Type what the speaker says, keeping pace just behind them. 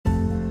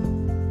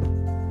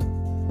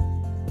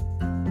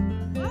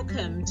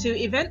Welcome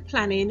to Event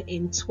Planning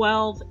in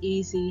 12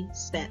 Easy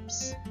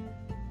Steps.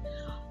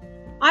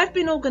 I've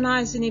been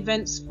organising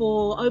events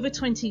for over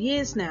 20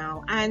 years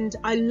now, and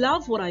I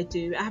love what I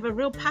do. I have a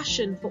real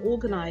passion for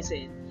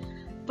organising,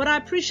 but I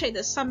appreciate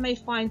that some may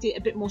find it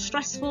a bit more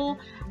stressful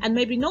and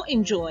maybe not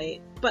enjoy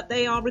it, but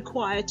they are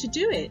required to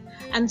do it.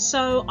 And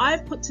so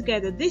I've put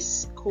together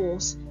this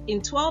course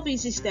in 12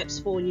 easy steps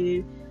for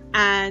you,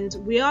 and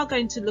we are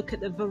going to look at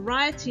the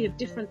variety of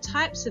different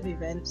types of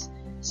events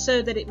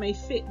so that it may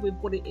fit with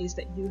what it is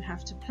that you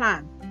have to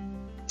plan.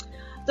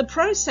 The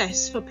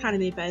process for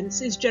planning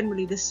events is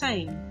generally the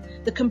same.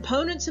 The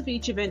components of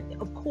each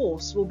event, of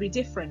course, will be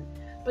different,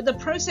 but the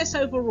process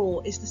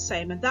overall is the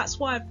same, and that's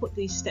why I've put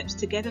these steps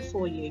together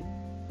for you.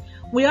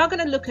 We are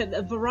going to look at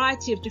a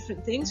variety of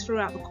different things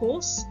throughout the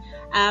course.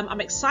 I'm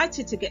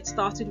excited to get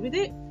started with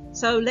it,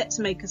 so let's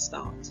make a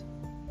start.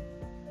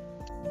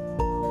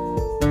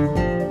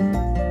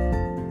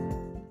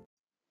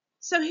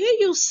 So here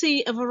you'll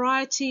see a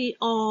variety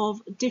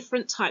of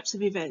different types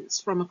of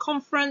events, from a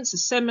conference, a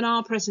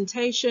seminar,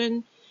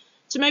 presentation,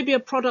 to maybe a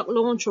product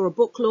launch or a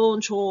book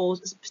launch or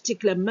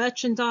particular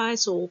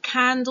merchandise or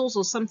candles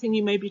or something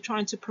you may be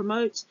trying to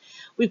promote.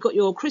 We've got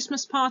your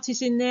Christmas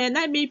parties in there, and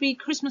that may be a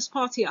Christmas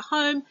party at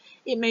home,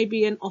 it may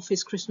be an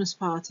office Christmas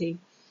party.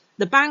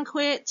 The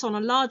banquets on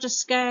a larger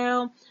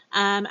scale,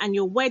 and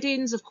your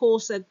weddings, of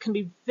course, that can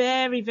be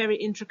very, very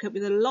intricate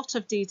with a lot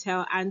of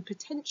detail and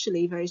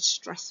potentially very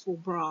stressful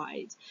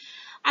bride.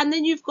 And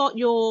then you've got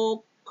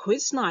your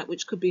quiz night,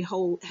 which could be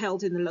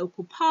held in the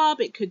local pub,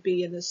 it could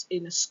be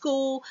in a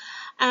school,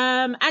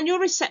 and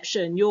your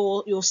reception,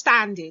 your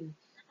stand-in.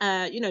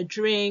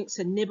 Drinks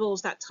and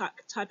nibbles, that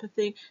type of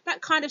thing,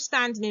 that kind of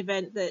standing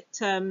event that,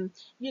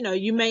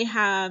 you may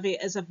have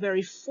it as a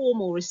very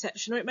formal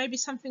reception, or it may be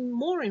something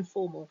more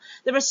informal.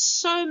 There are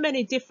so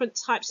many different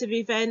types of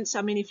events.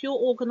 I mean, if you're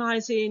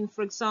organising,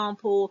 for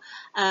example,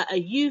 a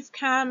youth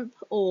camp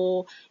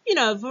or,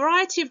 a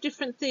variety of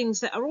different things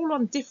that are all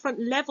on different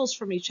levels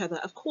from each other.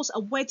 Of course, a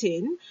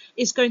wedding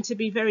is going to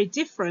be very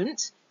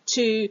different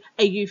to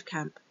a youth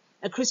camp.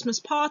 A Christmas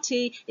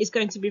party is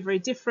going to be very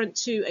different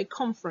to a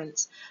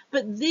conference.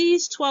 But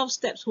these 12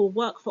 steps will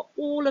work for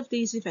all of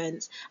these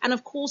events. And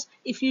of course,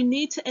 if you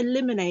need to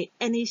eliminate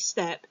any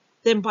step,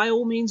 then by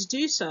all means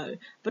do so.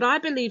 But I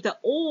believe that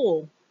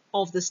all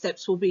of the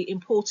steps will be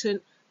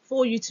important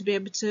for you to be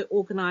able to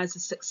organize a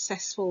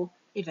successful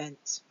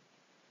event.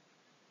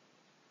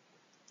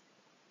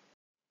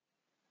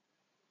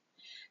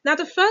 Now,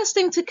 the first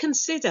thing to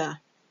consider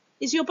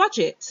is your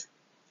budget.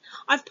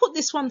 I've put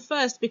this one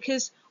first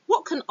because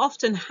what can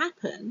often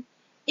happen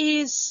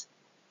is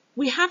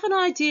we have an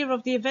idea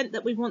of the event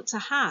that we want to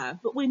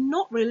have, but we're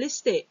not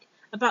realistic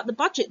about the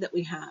budget that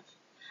we have.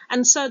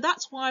 And so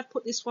that's why I've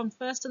put this one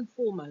first and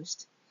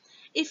foremost.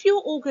 If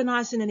you're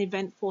organising an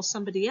event for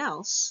somebody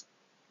else,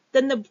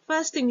 then the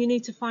first thing you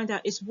need to find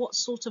out is what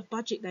sort of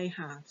budget they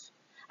have.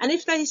 And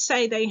if they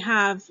say they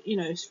have,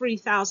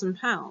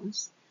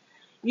 £3,000,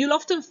 you'll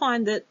often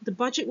find that the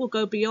budget will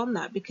go beyond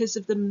that because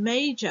of the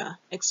major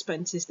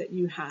expenses that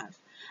you have.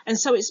 And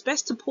so it's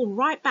best to pull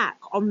right back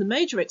on the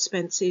major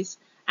expenses,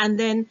 and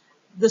then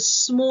the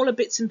smaller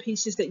bits and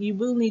pieces that you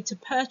will need to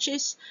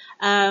purchase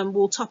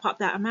will top up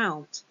that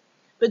amount.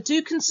 But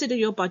do consider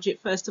your budget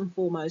first and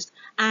foremost.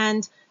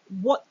 And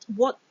what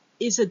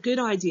is a good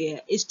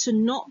idea is to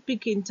not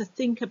begin to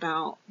think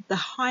about the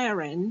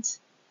higher end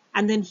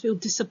and then feel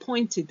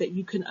disappointed that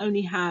you can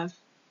only have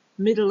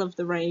middle of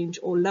the range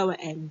or lower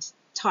end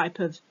type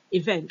of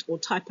event or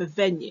type of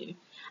venue.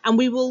 And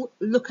we will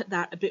look at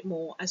that a bit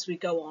more as we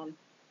go on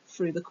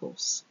through the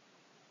course.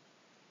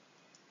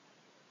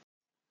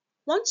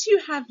 Once you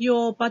have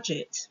your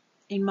budget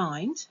in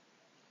mind,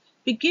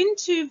 begin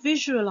to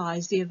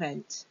visualize the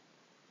event.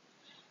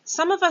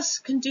 Some of us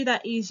can do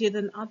that easier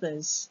than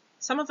others.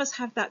 Some of us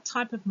have that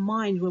type of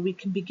mind where we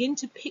can begin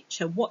to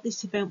picture what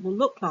this event will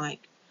look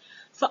like.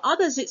 For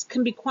others, it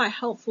can be quite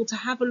helpful to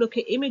have a look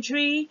at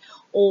imagery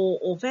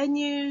or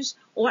venues,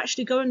 or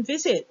actually go and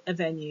visit a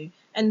venue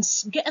and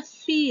get a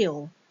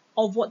feel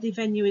of what the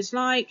venue is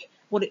like,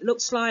 what it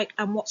looks like,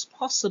 and what's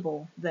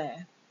possible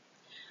there.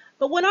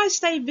 But when I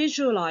say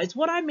visualize,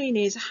 what I mean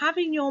is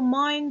having your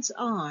mind's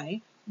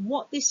eye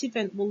what this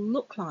event will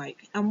look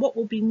like and what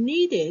will be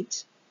needed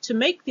to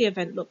make the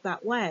event look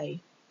that way.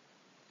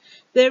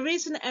 There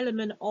is an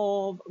element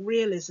of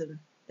realism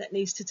that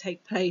needs to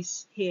take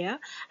place here,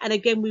 and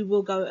again we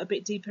will go a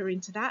bit deeper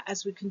into that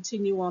as we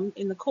continue on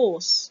in the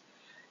course.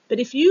 But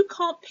if you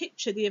can't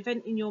picture the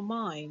event in your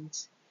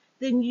mind,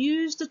 then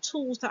use the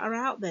tools that are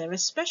out there,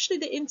 especially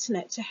the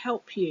internet, to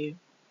help you.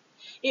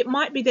 It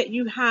might be that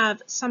you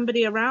have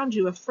somebody around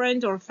you, a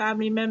friend or a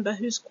family member,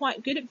 who's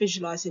quite good at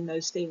visualizing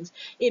those things.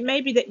 It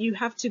may be that you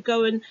have to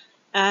go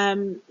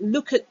and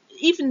look at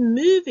even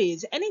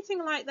movies,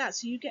 anything like that,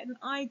 so you get an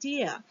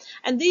idea.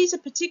 And these are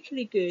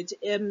particularly good,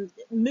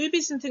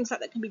 movies and things like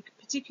that can be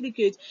particularly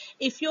good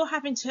if you're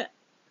having to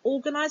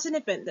organize an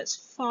event that's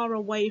far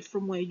away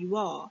from where you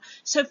are.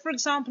 So for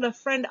example, a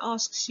friend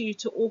asks you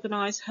to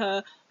organize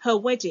her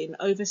wedding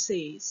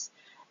overseas.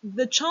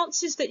 the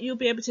chances that you'll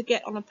be able to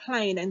get on a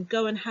plane and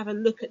go and have a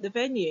look at the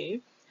venue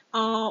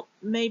are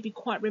maybe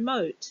quite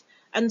remote.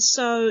 And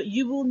so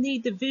you will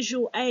need the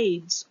visual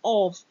aids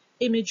of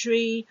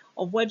imagery,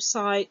 of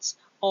websites,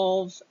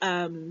 of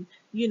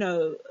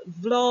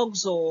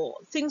vlogs or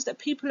things that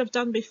people have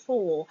done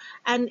before,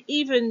 and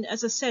even,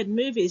 as I said,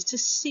 movies, to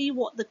see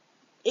what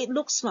it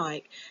looks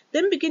like.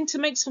 Then begin to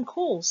make some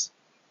calls.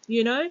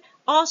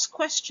 Ask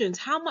questions.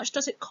 How much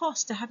does it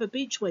cost to have a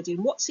beach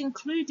wedding? What's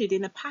included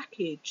in a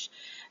package?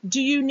 Do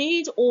you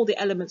need all the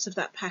elements of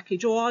that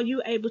package, or are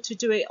you able to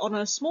do it on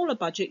a smaller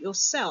budget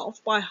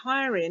yourself by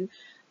hiring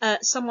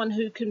someone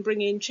who can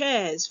bring in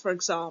chairs, for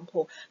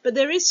example? But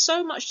there is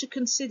so much to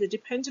consider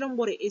depending on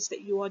what it is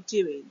that you are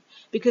doing,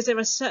 because there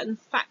are certain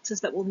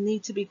factors that will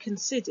need to be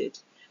considered.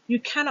 You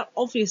cannot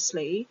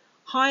obviously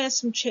hire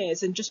some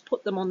chairs and just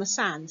put them on the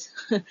sand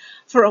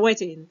for a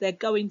wedding. They're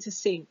going to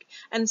sink.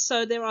 And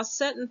so there are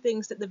certain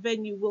things that the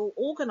venue will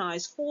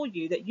organize for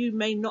you that you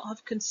may not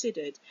have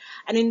considered.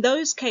 And in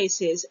those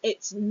cases,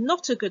 it's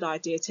not a good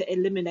idea to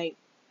eliminate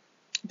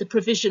the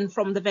provision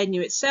from the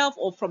venue itself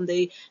or from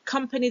the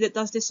company that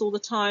does this all the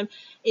time.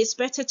 It's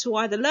better to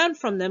either learn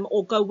from them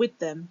or go with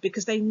them,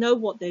 because they know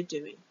what they're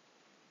doing.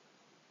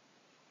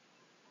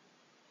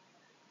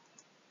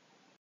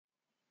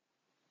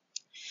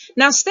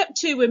 Now, step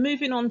 2, we're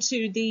moving on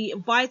to the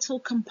vital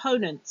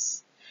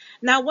components.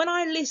 Now, when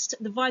I list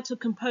the vital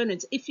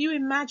components, if you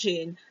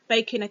imagine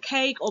baking a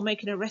cake or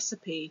making a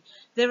recipe,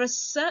 there are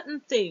certain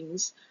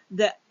things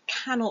that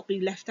cannot be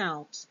left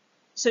out.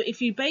 So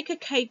if you bake a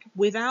cake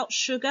without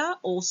sugar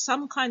or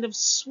some kind of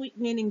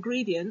sweetening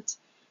ingredient,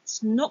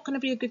 it's not going to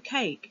be a good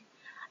cake.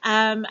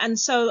 And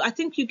so I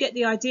think you get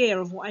the idea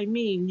of what I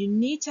mean. You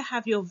need to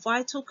have your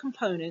vital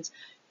components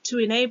to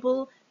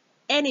enable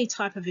any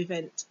type of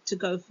event to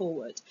go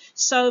forward.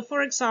 So,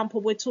 for example,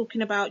 we're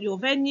talking about your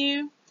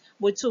venue.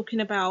 We're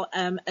talking about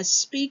a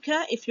speaker.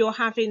 If you're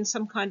having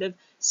some kind of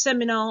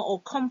seminar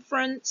or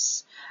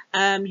conference,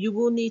 you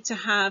will need to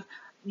have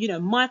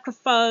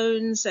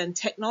microphones and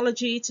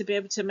technology to be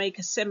able to make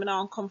a seminar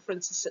and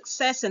conference a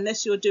success.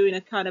 Unless you're doing a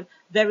kind of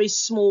very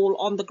small,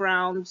 on the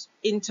ground,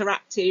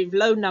 interactive,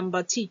 low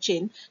number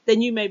teaching,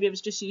 then you may be able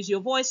to just use your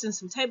voice and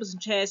some tables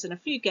and chairs and a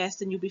few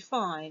guests and you'll be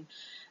fine.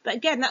 But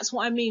again, that's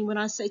what I mean when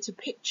I say to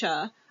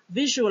picture,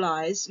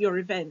 visualize your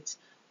event.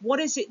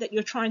 What is it that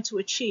you're trying to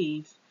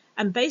achieve?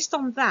 And based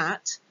on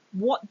that,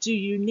 what do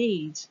you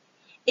need?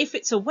 If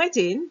it's a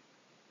wedding,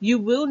 you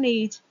will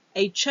need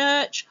a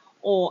church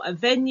or a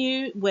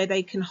venue where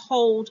they can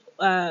hold,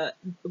 there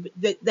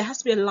has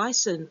to be a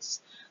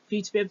license for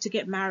you to be able to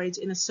get married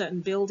in a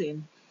certain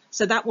building.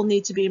 So that will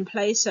need to be in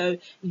place. So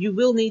you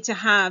will need to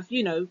have,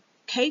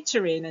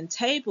 catering and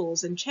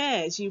tables and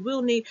chairs. You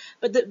will need,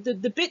 but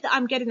the bit that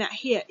I'm getting at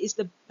here is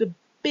the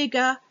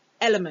bigger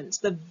elements,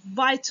 the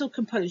vital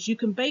components. You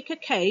can bake a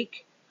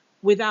cake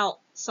without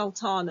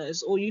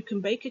sultanas, or you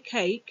can bake a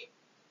cake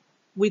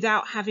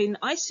without having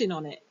icing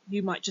on it.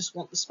 You might just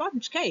want the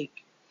sponge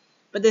cake.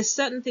 But there's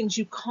certain things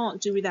you can't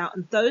do without,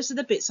 and those are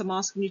the bits I'm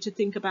asking you to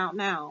think about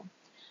now.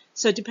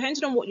 So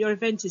depending on what your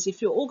event is,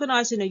 if you're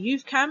organising a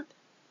youth camp,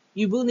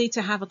 you will need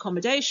to have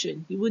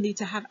accommodation, you will need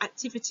to have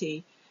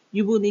activity,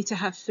 you will need to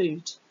have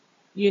food,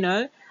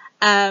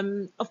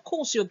 Of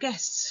course, your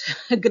guests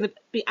are going to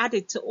be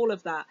added to all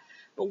of that.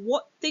 But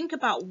think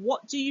about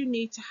what do you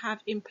need to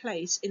have in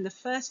place in the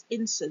first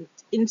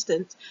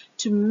instant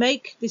to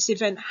make this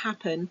event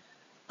happen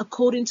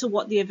according to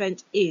what the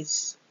event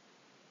is.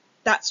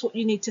 That's what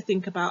you need to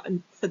think about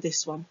for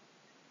this one.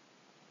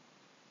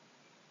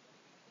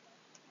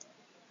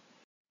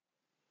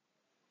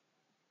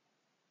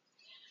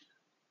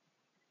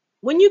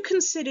 When you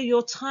consider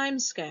your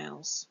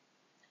timescales,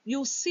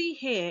 you'll see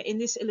here in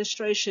this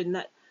illustration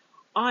that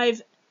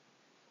I've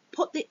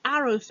put the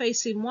arrow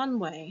facing one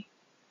way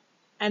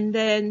and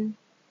then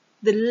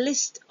the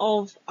list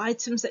of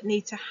items that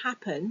need to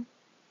happen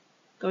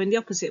going the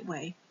opposite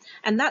way.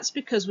 And that's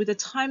because with a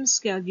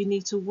timescale, you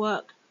need to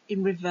work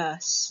in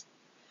reverse.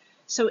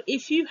 So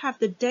if you have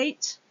the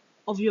date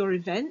of your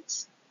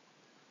event,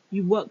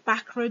 you work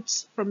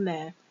backwards from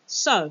there.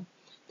 So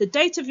the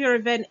date of your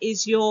event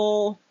is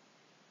your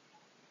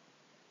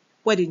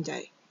wedding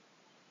day.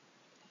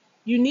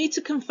 You need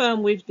to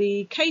confirm with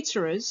the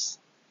caterers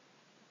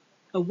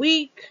a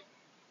week,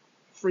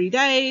 3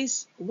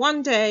 days,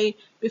 1 day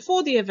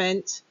before the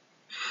event,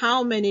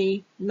 how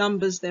many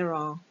numbers there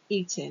are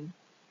eating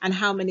and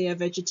how many are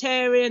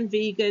vegetarian,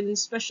 vegan,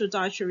 special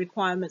dietary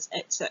requirements,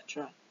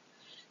 etc.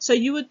 So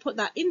you would put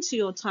that into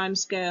your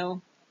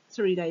timescale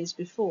 3 days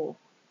before.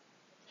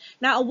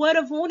 Now, a word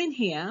of warning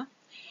here,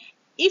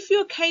 if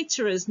your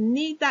caterers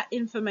need that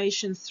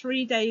information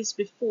 3 days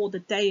before the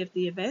day of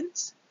the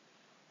event,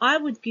 I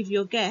would give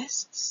your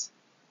guests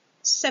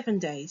 7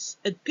 days,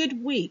 a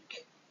good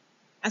week,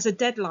 as a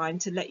deadline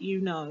to let you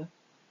know,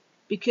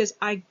 because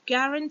I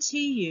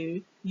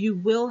guarantee you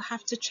will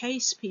have to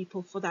chase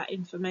people for that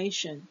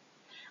information,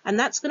 and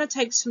that's going to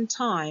take some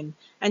time.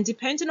 And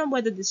depending on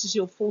whether this is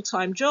your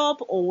full-time job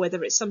or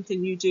whether it's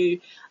something you do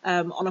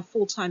on a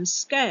full-time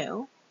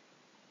scale,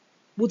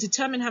 will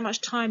determine how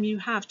much time you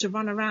have to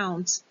run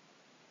around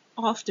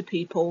after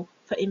people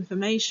for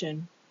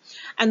information.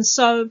 And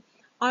so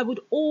I would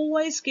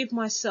always give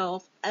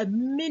myself a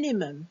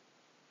minimum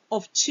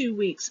of 2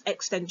 weeks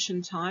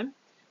extension time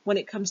when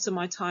it comes to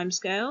my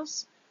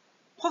timescales,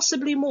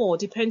 possibly more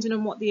depending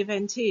on what the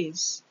event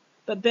is.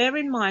 But bear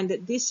in mind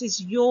that this is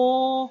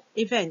your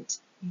event,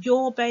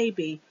 your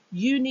baby.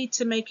 You need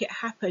to make it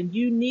happen.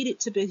 You need it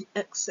to be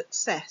a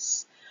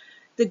success.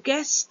 The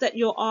guests that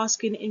you're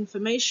asking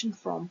information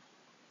from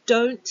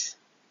don't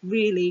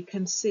really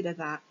consider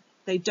that.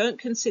 They don't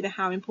consider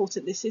how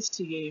important this is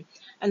to you.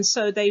 And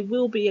so they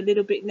will be a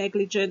little bit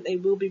negligent. They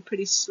will be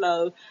pretty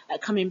slow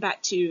at coming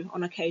back to you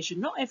on occasion.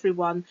 Not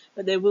everyone,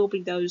 but there will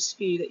be those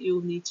few that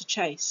you'll need to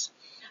chase.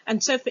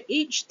 And so for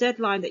each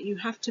deadline that you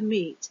have to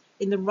meet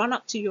in the run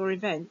up to your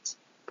event,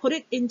 put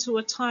it into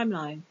a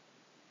timeline.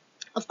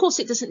 Of course,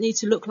 it doesn't need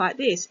to look like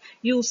this.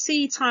 You'll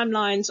see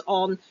timelines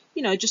on,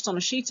 just on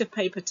a sheet of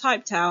paper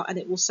typed out, and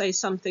it will say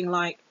something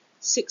like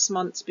 6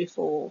 months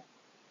before.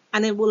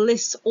 And it will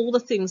list all the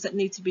things that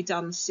need to be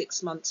done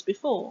 6 months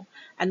before,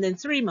 and then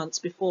 3 months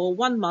before,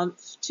 1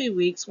 month, 2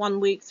 weeks,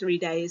 1 week, 3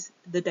 days,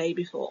 the day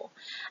before.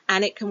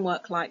 And it can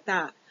work like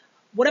that.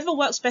 Whatever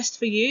works best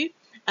for you.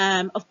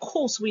 Of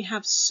course, we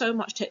have so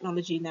much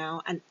technology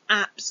now and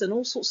apps and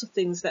all sorts of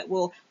things that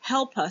will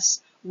help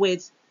us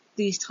with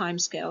these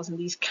timescales and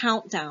these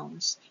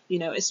countdowns,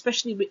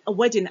 especially with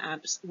wedding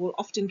apps will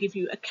often give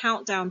you a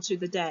countdown to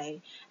the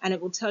day, and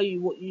it will tell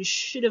you what you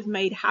should have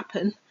made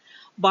happen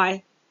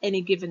by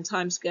any given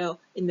timescale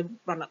in the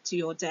run up to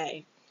your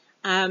day.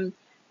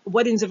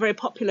 Weddings are very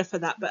popular for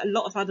that, but a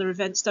lot of other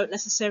events don't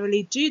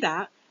necessarily do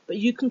that, but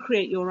you can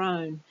create your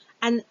own.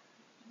 And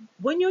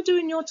when you're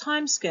doing your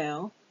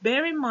timescale,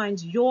 bear in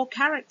mind your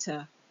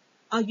character.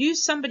 Are you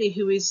somebody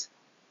who is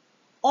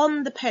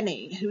on the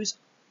penny, who's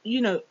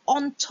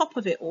on top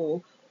of it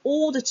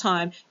all the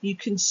time? You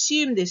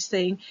consume this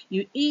thing,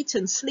 you eat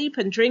and sleep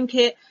and drink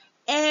it,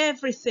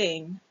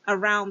 everything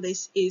around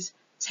this is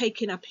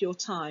taking up your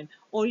time?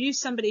 Or are you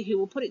somebody who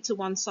will put it to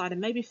one side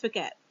and maybe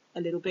forget a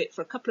little bit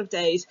for a couple of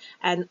days,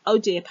 and oh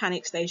dear,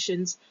 panic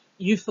stations,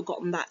 you've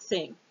forgotten that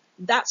thing?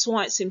 That's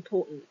why it's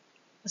important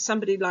for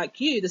somebody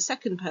like you, the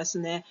second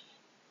person there,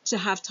 to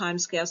have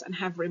timescales and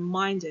have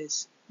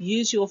reminders.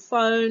 Use your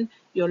phone,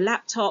 your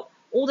laptop,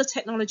 all the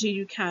technology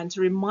you can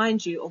to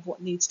remind you of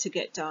what needs to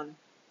get done.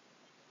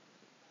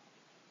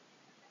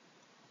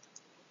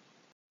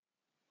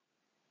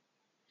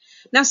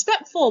 Now,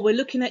 step 4, we're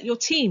looking at your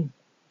team.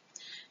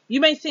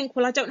 You may think,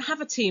 well, I don't have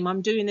a team.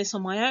 I'm doing this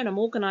on my own. I'm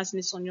organizing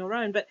this on your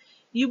own. But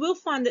you will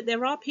find that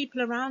there are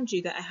people around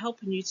you that are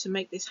helping you to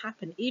make this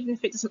happen, even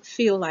if it doesn't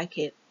feel like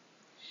it.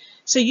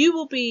 So you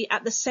will be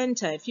at the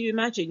center. If you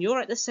imagine you're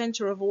at the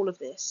center of all of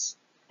this,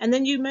 and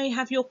then you may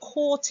have your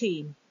core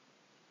team.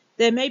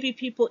 There may be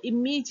people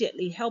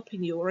immediately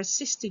helping you or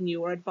assisting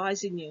you or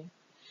advising you.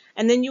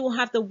 And then you will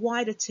have the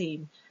wider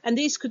team. And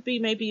these could be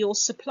maybe your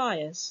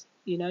suppliers,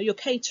 your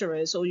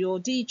caterers or your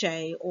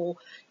DJ, or,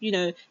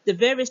 the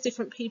various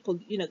different people,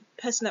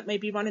 person that may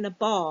be running a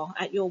bar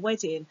at your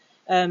wedding,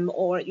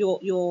 or at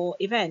your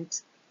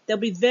event. There'll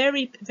be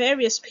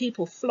various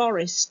people,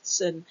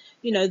 florists, and,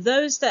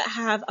 those that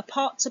have a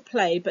part to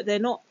play, but they're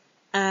not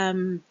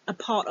a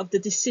part of the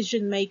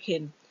decision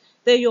making.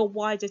 They're your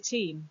wider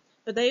team.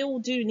 But they all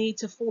do need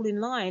to fall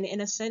in line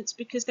in a sense,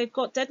 because they've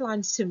got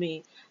deadlines to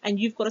meet and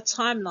you've got a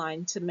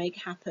timeline to make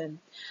happen.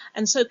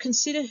 And so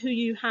consider who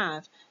you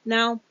have.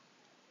 Now,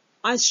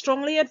 I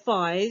strongly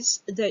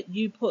advise that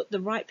you put the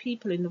right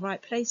people in the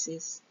right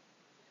places.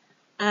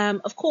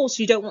 Of course,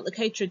 you don't want the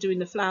caterer doing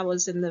the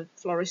flowers and the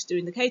florist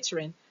doing the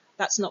catering.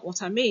 That's not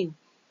what I mean.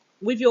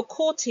 With your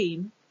core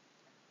team,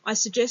 I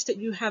suggest that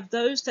you have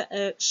those that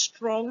are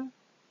strong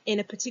in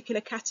a particular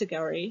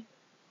category,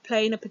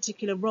 playing a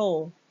particular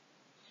role.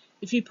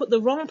 If you put the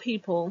wrong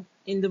people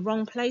in the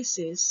wrong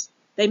places,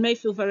 they may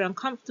feel very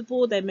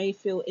uncomfortable, they may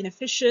feel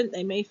inefficient,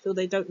 they may feel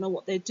they don't know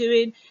what they're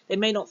doing, they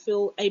may not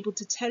feel able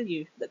to tell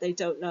you that they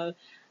don't know,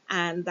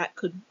 and that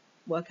could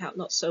work out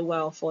not so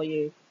well for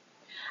you.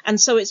 And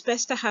so it's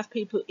best to have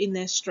people in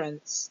their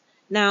strengths.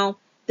 Now,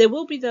 there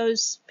will be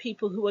those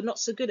people who are not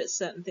so good at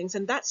certain things,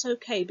 and that's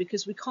okay,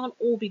 because we can't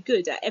all be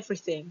good at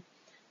everything.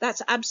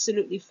 That's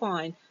absolutely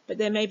fine, but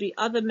there may be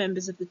other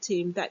members of the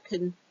team that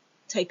can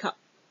take up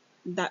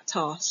that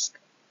task.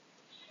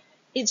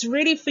 It's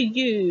really for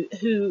you,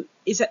 who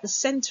is at the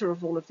center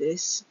of all of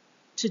this,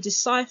 to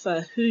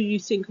decipher who you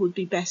think would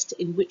be best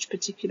in which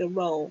particular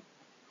role.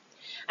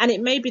 And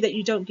it may be that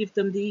you don't give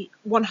them the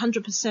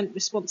 100%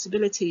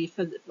 responsibility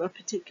for a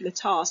particular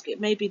task.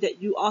 It may be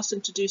that you ask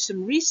them to do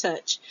some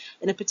research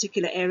in a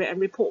particular area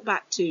and report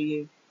back to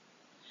you.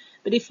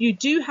 But if you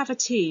do have a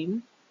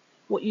team,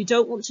 what you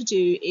don't want to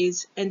do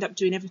is end up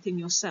doing everything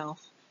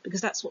yourself,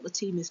 because that's what the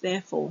team is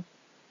there for.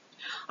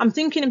 I'm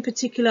thinking in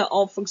particular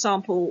of, for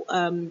example,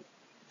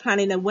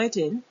 planning a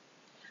wedding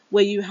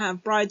where you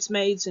have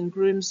bridesmaids and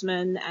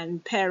groomsmen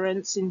and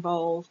parents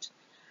involved.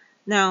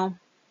 Now,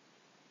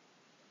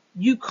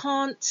 you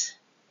can't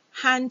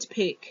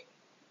handpick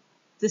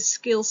the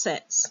skill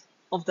sets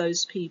of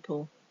those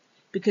people.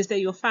 because they're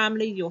your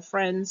family, your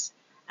friends,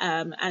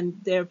 and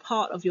they're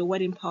part of your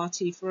wedding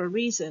party for a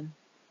reason,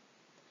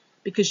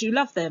 because you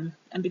love them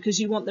and because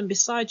you want them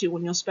beside you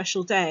on your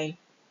special day.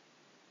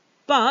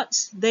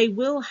 But they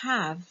will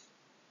have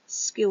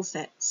skill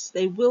sets,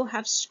 they will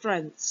have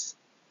strengths.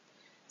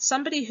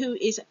 Somebody who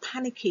is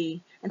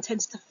panicky and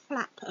tends to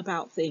flap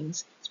about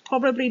things is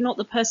probably not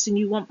the person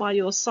you want by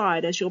your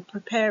side as you're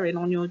preparing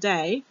on your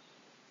day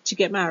to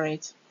get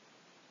married.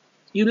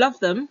 You love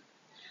them,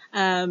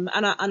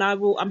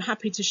 I'm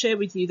happy to share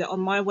with you that on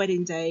my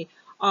wedding day,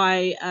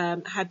 I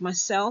had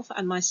myself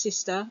and my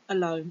sister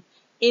alone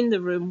in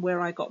the room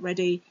where I got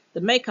ready.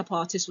 The makeup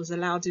artist was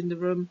allowed in the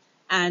room,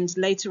 and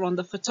later on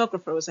the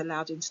photographer was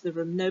allowed into the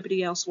room.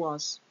 Nobody else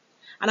was.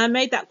 And I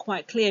made that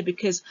quite clear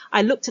because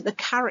I looked at the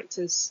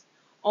characters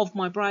of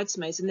my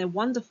bridesmaids, and they're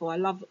wonderful. I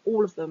love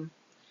all of them.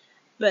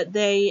 But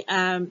they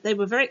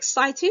were very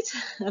excited.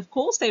 Of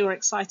course, they were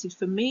excited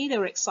for me. They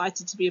were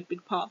excited to be a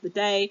big part of the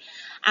day,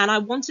 and I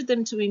wanted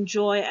them to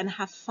enjoy and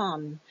have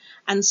fun.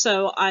 And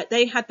so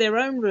they had their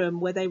own room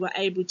where they were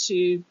able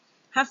to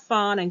have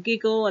fun and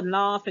giggle and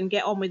laugh and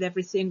get on with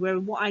everything. Where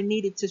what I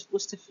needed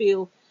was to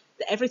feel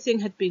that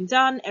everything had been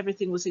done,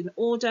 everything was in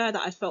order,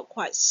 that I felt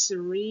quite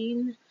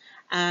serene.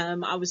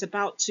 I was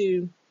about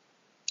to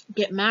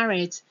get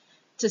married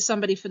to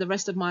somebody for the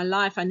rest of my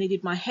life. I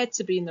needed my head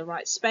to be in the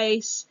right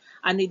space.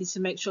 I needed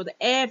to make sure that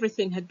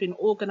everything had been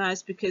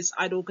organized because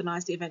I'd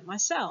organized the event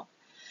myself.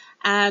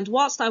 And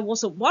whilst I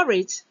wasn't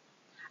worried,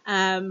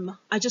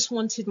 I just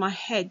wanted my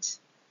head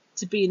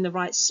to be in the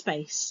right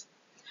space.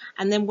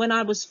 And then when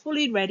I was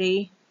fully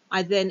ready,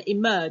 I then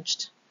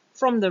emerged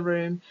from the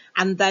room,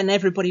 and then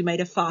everybody made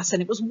a fuss,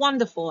 and it was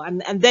wonderful.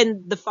 And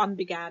then the fun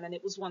began, and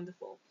it was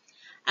wonderful.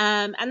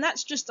 And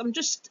I'm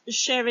just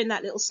sharing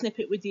that little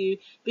snippet with you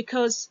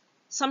because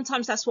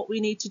sometimes that's what we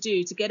need to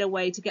do to get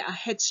away, to get our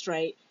head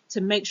straight,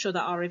 to make sure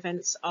that our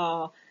events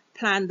are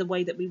planned the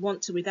way that we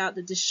want to without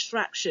the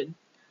distraction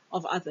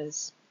of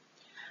others.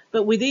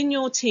 But within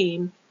your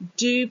team,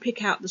 do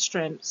pick out the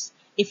strengths.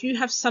 If you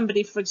have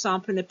somebody, for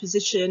example, in a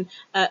position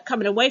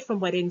coming away from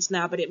weddings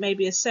now, but it may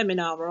be a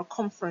seminar or a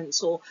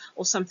conference or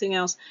something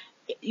else,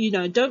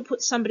 don't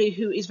put somebody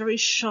who is very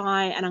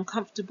shy and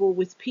uncomfortable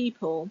with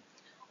people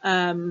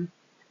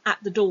at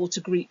the door to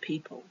greet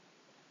people,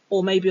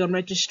 or maybe on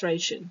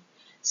registration.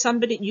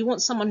 You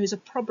want someone who's a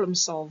problem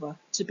solver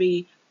to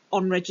be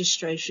on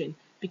registration,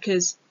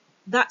 because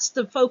that's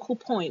the focal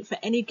point for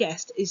any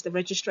guest, is the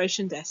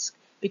registration desk,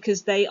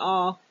 because they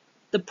are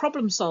the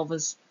problem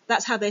solvers.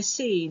 That's how they're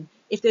seen.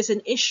 If there's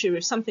an issue,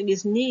 if something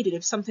is needed,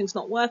 if something's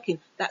not working,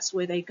 that's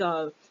where they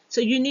go.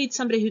 So you need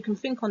somebody who can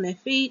think on their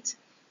feet,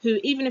 who,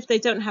 even if they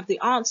don't have the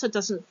answer,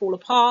 doesn't fall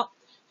apart,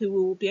 who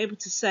will be able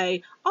to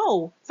say,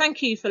 oh,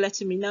 thank you for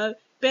letting me know.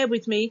 Bear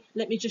with me.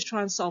 Let me just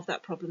try and solve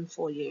that problem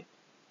for you.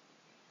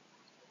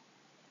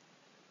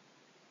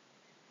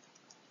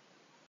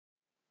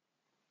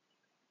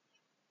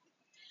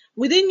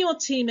 Within your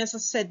team, as I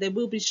said, there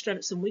will be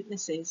strengths and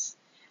weaknesses.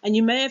 And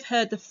you may have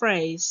heard the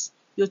phrase,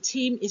 your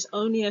team is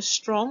only as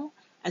strong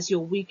as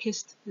your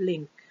weakest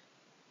link.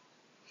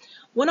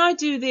 When I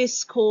do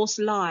this course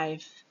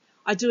live,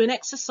 I do an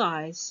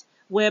exercise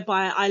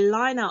whereby I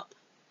line up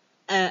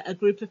a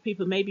group of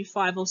people, maybe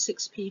 5 or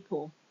 6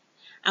 people,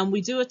 and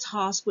we do a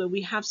task where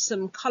we have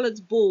some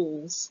coloured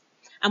balls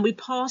and we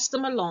pass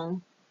them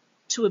along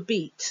to a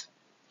beat.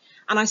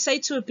 And I say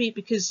to a beat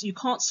because you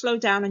can't slow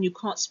down and you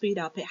can't speed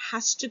up. It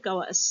has to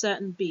go at a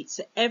certain beat.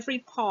 So every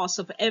pass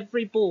of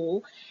every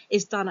ball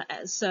is done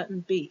at a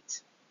certain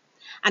beat.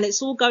 And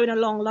it's all going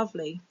along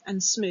lovely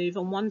and smooth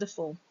and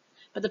wonderful.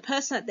 But the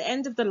person at the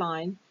end of the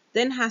line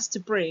then has to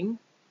bring,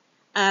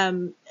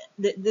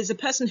 there's a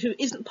person who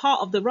isn't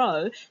part of the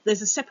row,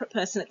 there's a separate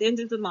person at the end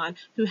of the line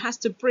who has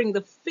to bring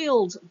the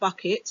filled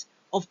bucket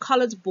of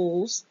coloured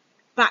balls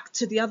back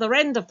to the other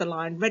end of the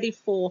line, ready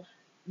for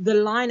the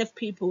line of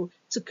people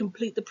to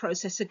complete the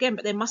process again.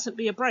 But there mustn't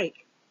be a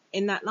break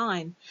in that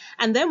line.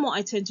 And then what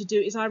I tend to do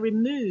is I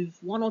remove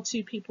 1 or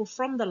 2 people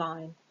from the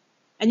line.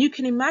 And you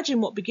can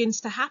imagine what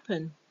begins to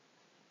happen.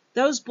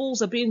 Those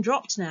balls are being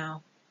dropped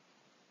now.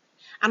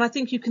 And I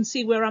think you can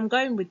see where I'm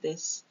going with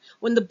this.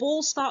 When the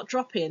balls start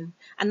dropping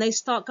and they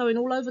start going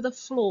all over the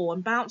floor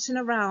and bouncing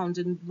around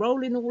and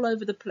rolling all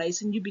over the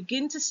place, and you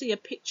begin to see a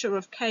picture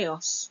of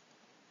chaos.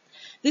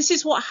 This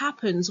is what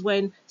happens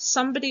when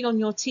somebody on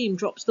your team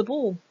drops the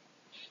ball.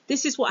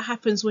 This is what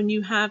happens when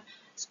you have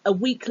a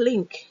weak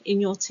link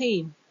in your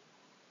team.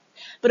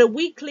 But a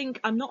weak link,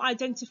 I'm not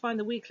identifying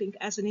the weak link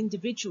as an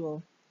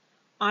individual.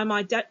 I'm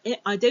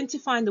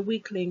identifying the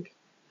weak link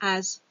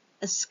as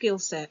a skill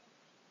set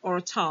or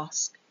a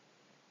task.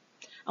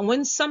 And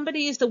when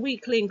somebody is the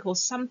weak link, or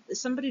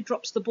somebody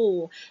drops the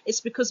ball,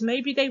 it's because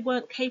maybe they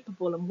weren't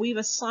capable and we've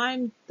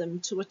assigned them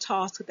to a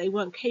task that they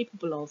weren't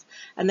capable of,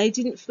 and they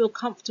didn't feel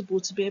comfortable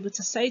to be able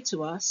to say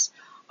to us,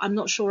 I'm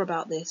not sure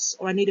about this,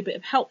 or I need a bit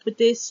of help with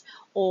this,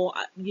 or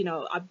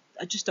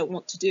I just don't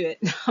want to do it.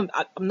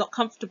 I'm not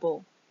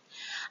comfortable.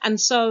 And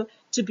so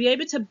to be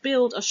able to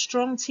build a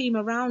strong team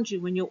around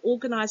you when you're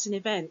organizing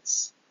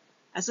events,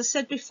 as I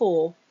said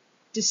before,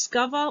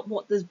 Discover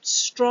what the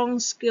strong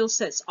skill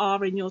sets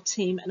are in your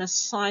team and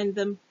assign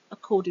them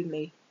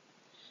accordingly.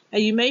 Now,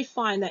 you may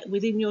find that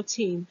within your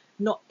team,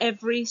 not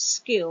every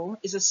skill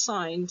is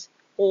assigned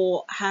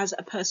or has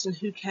a person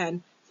who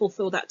can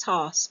fulfill that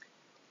task.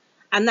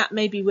 And that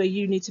may be where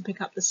you need to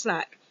pick up the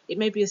slack. It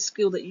may be a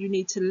skill that you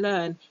need to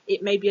learn.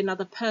 It may be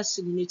another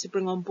person you need to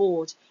bring on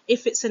board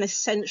if it's an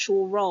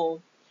essential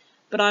role.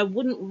 But I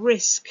wouldn't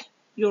risk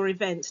your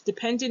event,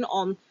 depending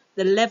on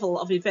the level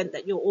of event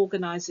that you're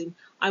organizing.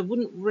 I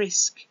wouldn't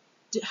risk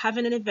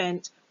having an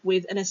event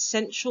with an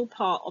essential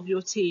part of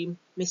your team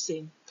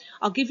missing.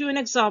 I'll give you an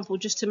example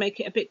just to make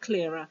it a bit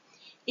clearer.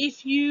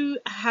 If you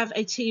have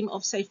a team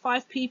of, say,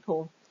 5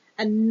 people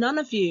and none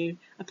of you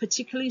are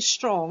particularly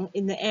strong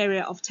in the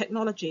area of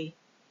technology,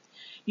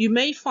 you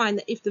may find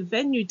that if the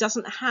venue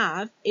doesn't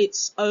have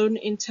its own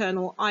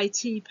internal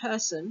IT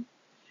person,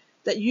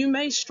 that you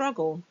may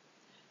struggle,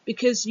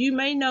 because you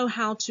may know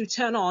how to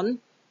turn on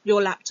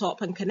your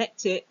laptop and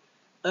connect it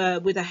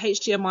with a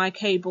HDMI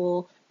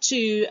cable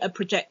to a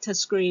projector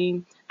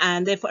screen,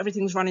 and therefore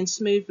everything's running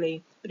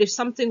smoothly. But if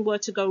something were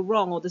to go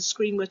wrong or the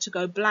screen were to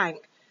go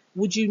blank,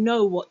 would you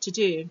know what to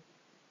do?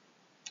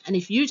 And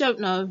if you don't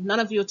know, none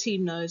of your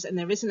team knows, and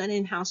there isn't an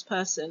in-house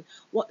person,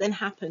 what then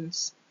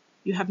happens?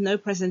 You have no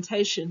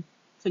presentation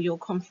for your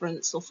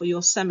conference or for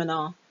your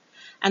seminar.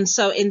 And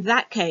so in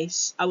that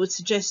case, I would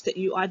suggest that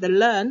you either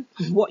learn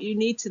what you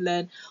need to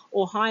learn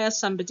or hire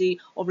somebody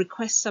or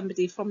request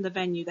somebody from the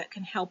venue that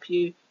can help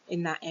you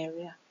in that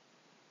area.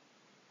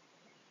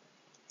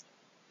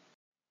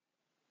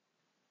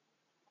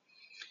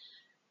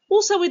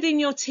 Also within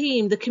your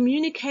team, the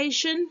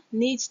communication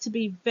needs to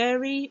be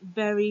very,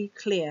 very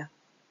clear.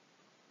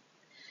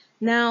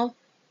 Now,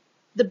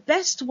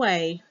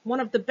 one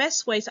of the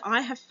best ways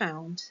I have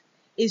found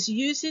is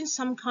using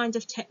some kind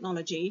of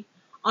technology.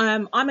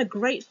 I'm a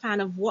great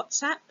fan of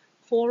WhatsApp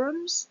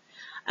forums.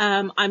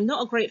 I'm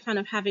not a great fan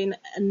of having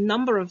a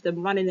number of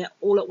them running it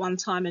all at one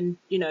time and,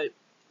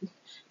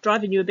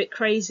 driving you a bit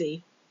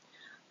crazy.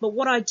 But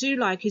what I do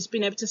like is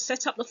being able to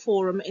set up the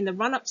forum in the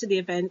run up to the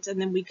event, and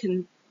then we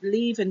can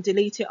leave and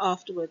delete it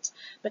afterwards.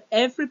 But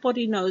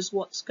everybody knows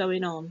what's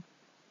going on,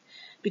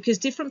 because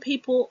different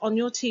people on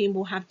your team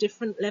will have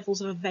different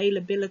levels of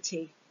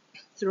availability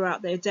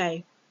throughout their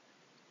day.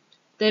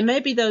 There may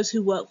be those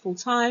who work full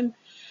time.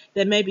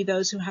 There may be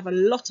those who have a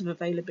lot of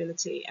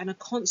availability and are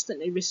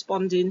constantly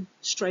responding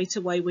straight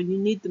away when you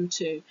need them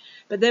to.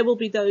 But there will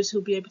be those who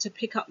will be able to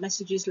pick up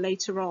messages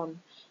later on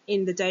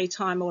in the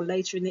daytime or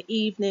later in the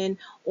evening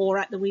or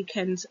at the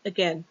weekend,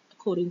 again,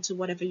 according to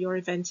whatever your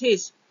event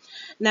is.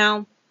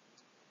 Now,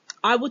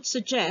 I would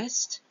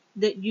suggest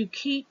that you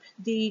keep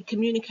the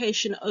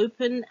communication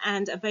open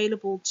and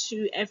available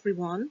to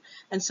everyone.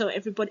 And so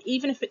everybody,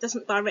 even if it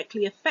doesn't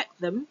directly affect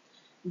them,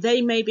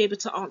 they may be able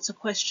to answer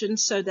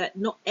questions so that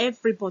not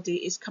everybody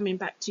is coming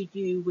back to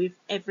you with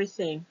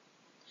everything.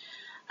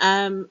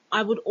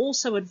 I would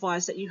also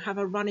advise that you have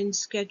a running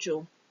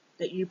schedule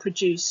that you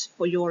produce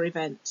for your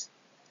event.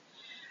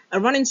 A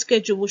running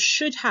schedule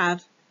should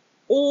have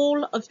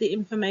all of the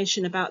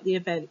information about the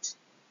event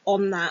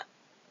on that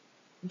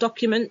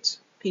document,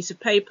 piece of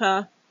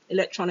paper,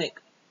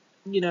 electronic,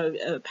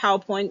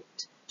 PowerPoint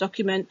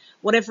document,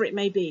 whatever it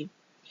may be.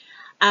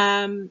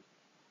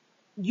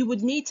 You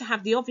would need to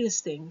have the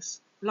obvious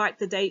things like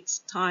the dates,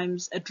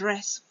 times,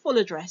 address, full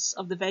address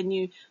of the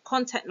venue,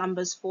 contact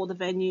numbers for the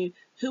venue,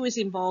 who is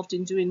involved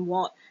in doing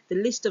what, the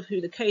list of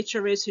who the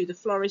caterer is, who the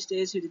florist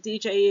is, who the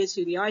DJ is,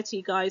 who the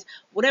IT guy is,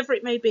 whatever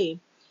it may be.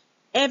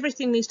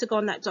 Everything needs to go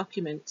on that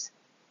document,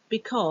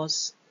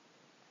 because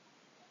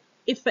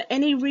if for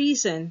any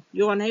reason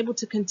you're unable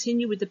to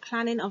continue with the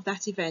planning of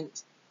that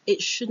event,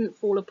 it shouldn't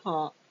fall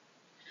apart.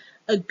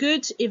 A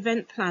good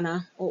event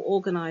planner or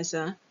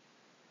organizer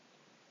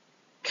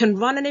can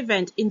run an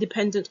event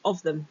independent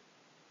of them.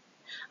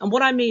 And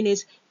what I mean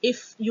is,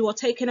 if you are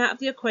taken out of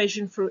the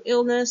equation through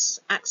illness,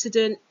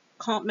 accident,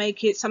 can't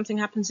make it, something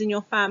happens in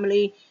your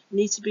family,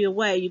 need to be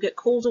away, you get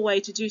called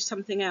away to do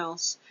something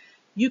else,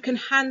 you can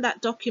hand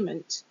that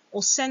document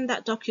or send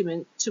that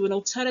document to an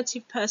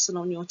alternative person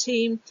on your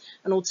team,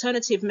 an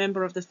alternative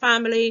member of the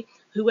family,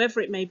 whoever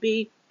it may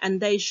be,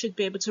 and they should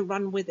be able to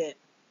run with it.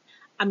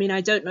 I mean,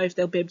 I don't know if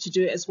they'll be able to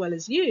do it as well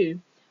as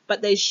you,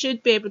 but they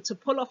should be able to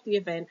pull off the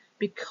event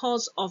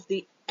because of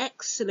the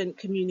excellent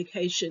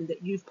communication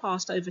that you've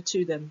passed over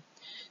to them.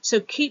 So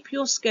keep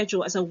your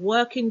schedule as a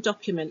working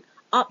document,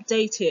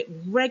 update it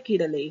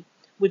regularly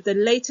with the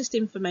latest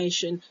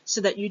information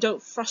so that you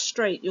don't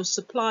frustrate your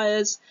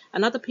suppliers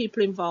and other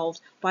people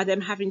involved by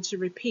them having to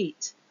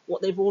repeat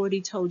what they've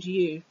already told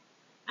you.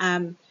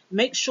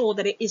 Make sure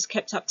that it is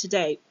kept up to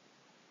date.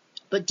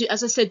 But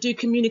as I said, do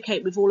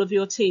communicate with all of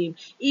your team.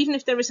 Even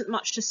if there isn't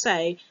much to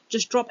say,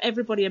 just drop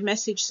everybody a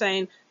message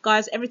saying,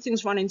 guys,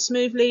 everything's running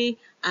smoothly.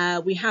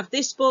 We have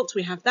this booked,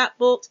 we have that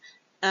booked.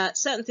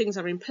 Certain things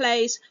are in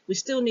place. We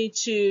still need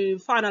to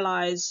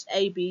finalize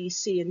A, B,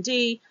 C, and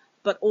D,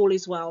 but all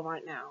is well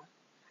right now.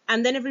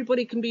 And then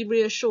everybody can be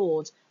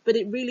reassured. But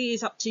it really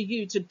is up to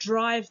you to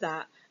drive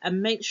that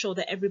and make sure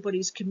that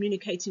everybody's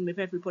communicating with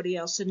everybody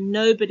else so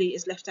nobody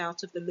is left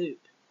out of the loop.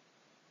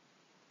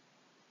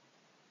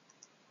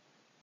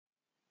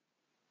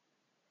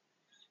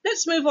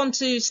 Let's move on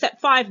to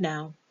step 5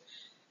 now.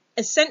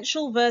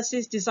 Essential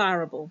versus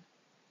desirable.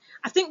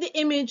 I think the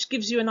image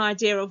gives you an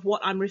idea of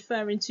what I'm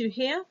referring to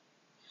here.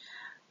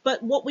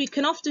 But what we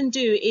can often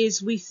do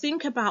is we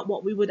think about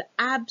what we would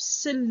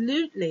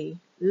absolutely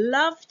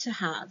love to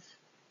have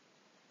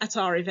at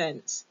our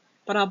event,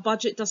 but our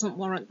budget doesn't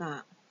warrant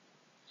that.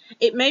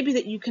 It may be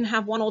that you can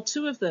have one or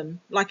two of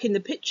them. Like in the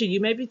picture,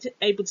 you may be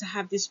able to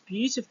have this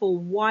beautiful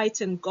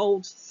white and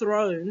gold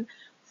throne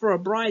for a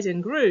bride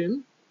and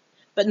groom,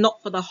 but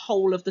not for the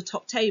whole of the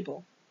top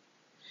table.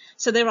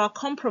 So there are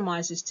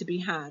compromises to be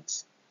had.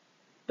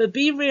 But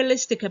be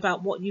realistic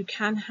about what you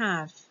can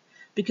have,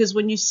 because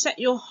when you set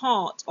your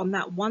heart on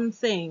that one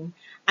thing,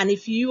 and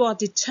if you are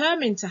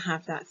determined to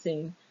have that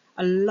thing,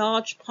 a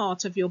large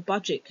part of your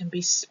budget can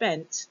be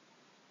spent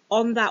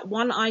on that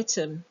one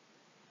item,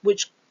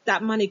 which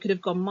that money could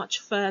have gone much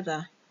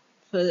further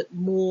for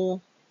more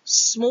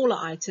smaller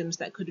items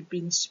that could have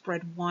been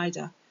spread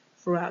wider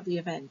throughout the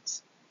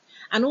event.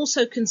 And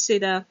also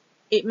consider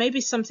it may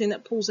be something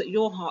that pulls at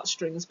your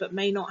heartstrings but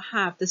may not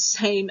have the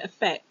same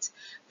effect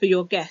for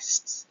your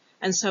guests.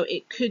 And so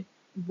it could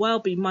well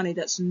be money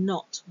that's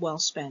not well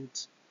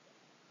spent.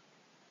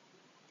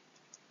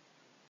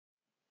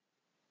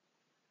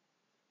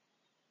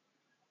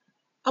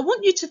 I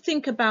want you to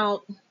think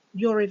about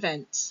your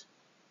event.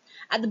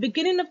 At the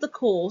beginning of the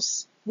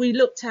course, we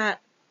looked at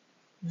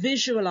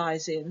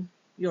visualizing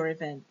your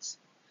event.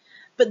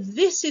 But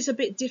this is a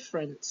bit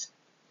different.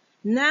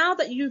 Now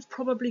that you've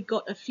probably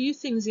got a few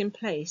things in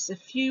place, a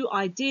few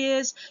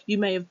ideas, you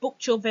may have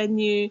booked your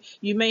venue,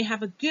 you may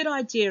have a good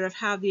idea of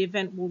how the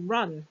event will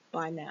run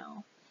by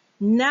now.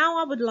 Now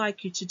I would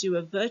like you to do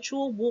a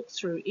virtual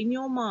walkthrough in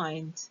your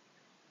mind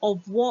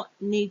of what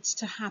needs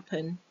to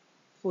happen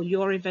for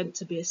your event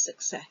to be a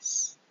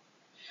success.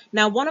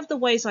 Now, one of the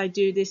ways I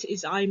do this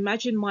is I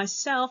imagine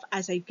myself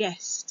as a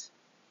guest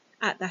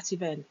at that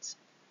event.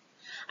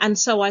 And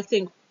so I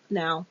think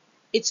now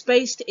it's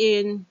based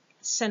in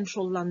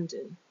central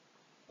London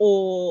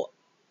or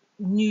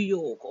New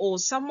York or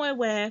somewhere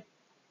where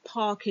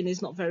parking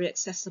is not very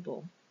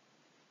accessible.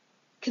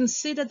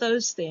 Consider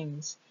those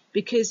things,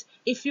 because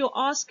if you're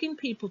asking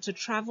people to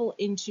travel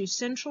into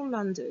central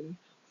London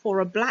for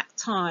a black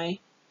tie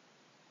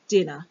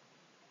dinner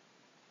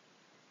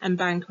and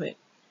banquet,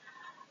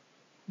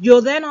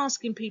 you're then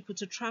asking people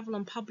to travel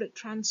on public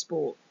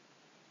transport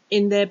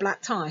in their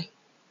black tie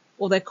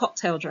or their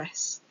cocktail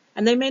dress,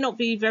 and they may not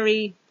be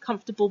very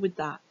comfortable with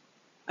that.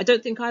 I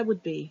don't think I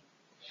would be.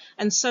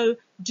 And so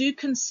do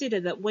consider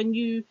that when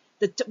you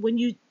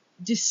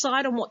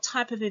decide on what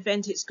type of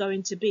event it's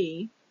going to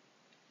be,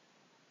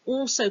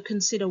 also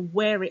consider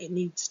where it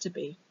needs to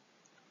be.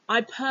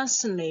 I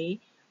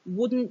personally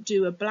wouldn't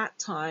do a black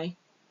tie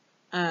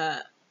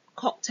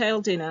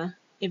cocktail dinner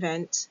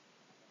event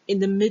in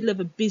the middle of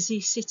a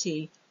busy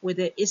city where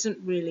there isn't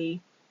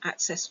really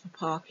access for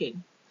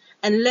parking.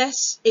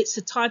 Unless it's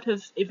a type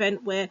of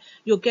event where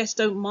your guests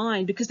don't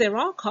mind, because there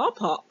are car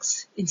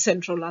parks in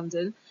central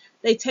London,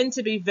 they tend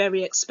to be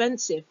very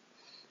expensive.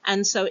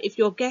 And so if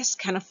your guests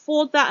can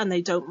afford that and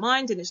they don't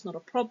mind and it's not a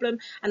problem,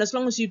 and as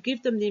long as you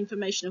give them the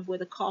information of where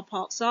the car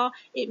parks are,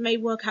 it may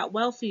work out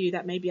well for you.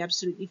 That may be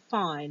absolutely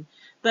fine.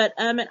 But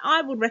and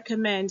I would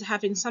recommend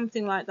having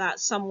something like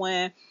that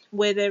somewhere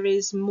where there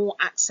is more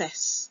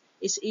access.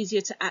 It's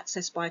easier to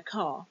access by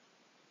car.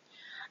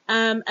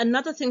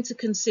 Another thing to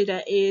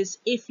consider is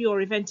if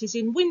your event is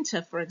in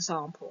winter, for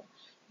example.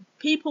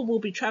 People will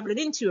be traveling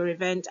into your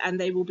event and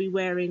they will be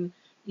wearing,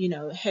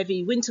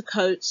 heavy winter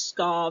coats,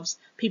 scarves.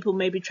 People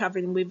may be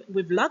traveling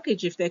with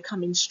luggage if they're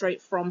coming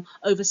straight from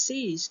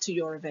overseas to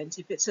your event.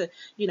 If it's a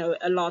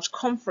large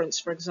conference,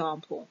 for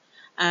example,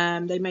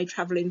 they may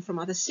travel in from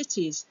other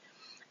cities.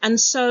 And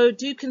so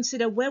do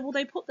consider where will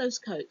they put those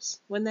coats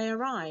when they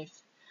arrive.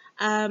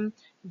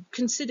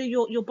 Consider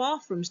your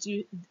bathrooms.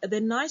 Are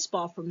there nice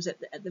bathrooms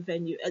at the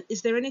venue?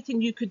 Is there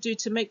anything you could do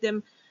to make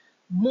them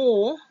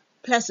more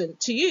pleasant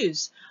to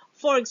use?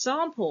 For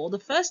example, the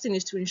first thing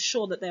is to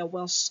ensure that they are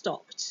well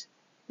stocked.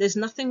 There's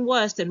nothing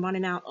worse than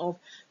running out of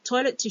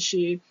toilet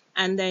tissue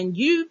and then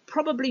you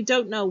probably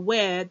don't know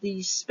where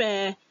the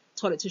spare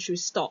toilet tissue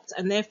is stocked,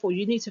 and therefore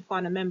you need to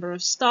find a member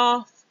of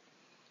staff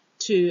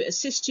to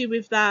assist you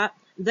with that.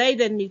 They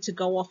then need to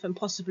go off and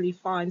possibly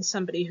find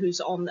somebody who's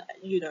on,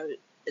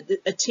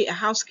 a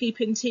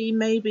housekeeping team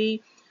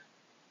maybe.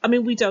 I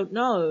mean, we don't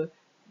know.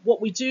 What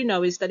we do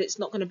know is that it's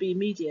not going to be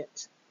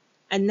immediate.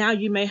 And now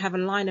you may have a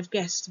line of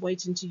guests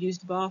waiting to use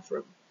the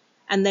bathroom,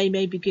 and they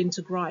may begin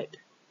to gripe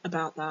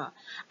about that.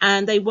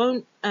 And they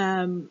won't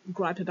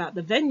gripe about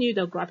the venue,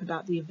 they'll gripe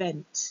about the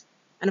event.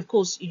 And of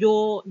course,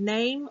 your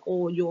name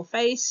or your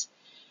face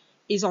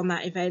is on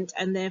that event,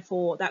 and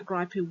therefore that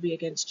gripe will be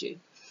against you.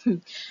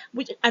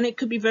 And it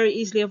could be very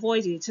easily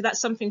avoided. So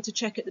that's something to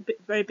check at the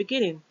very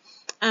beginning.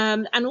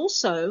 And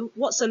also,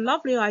 what's a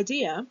lovely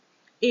idea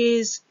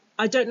is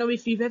I don't know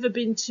if you've ever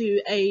been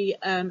to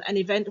an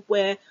event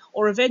where,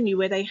 or a venue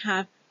where they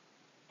have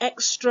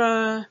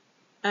extra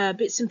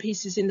bits and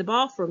pieces in the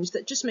bathrooms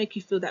that just make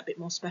you feel that bit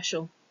more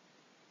special.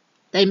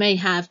 They may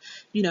have,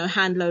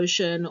 hand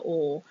lotion,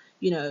 or,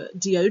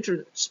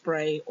 deodorant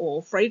spray,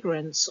 or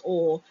fragrance,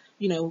 or,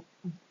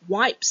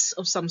 wipes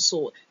of some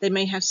sort. They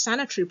may have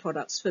sanitary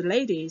products for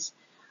ladies.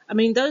 I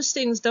mean, those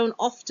things don't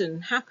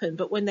often happen,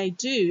 but when they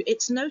do,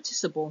 it's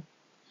noticeable.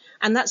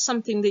 And that's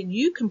something that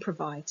you can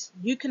provide.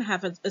 You can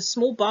have a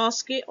small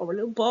basket or a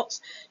little box,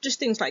 just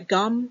things like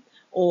gum,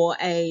 or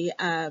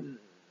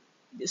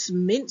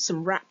some mints,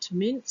 some wrapped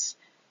mints,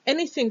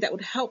 anything that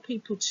would help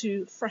people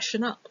to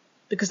freshen up,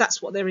 because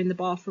that's what they're in the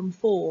bathroom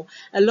for.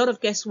 A lot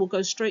of guests will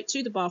go straight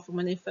to the bathroom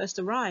when they first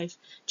arrive,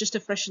 just to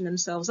freshen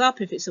themselves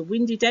up. If it's a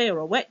windy day or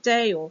a wet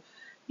day, or,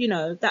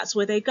 that's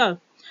where they go.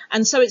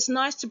 And so it's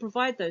nice to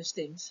provide those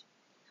things.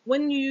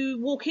 When you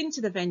walk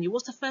into the venue,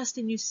 what's the first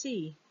thing you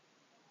see?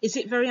 Is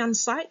it very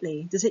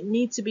unsightly? Does it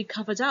need to be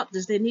covered up?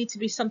 Does there need to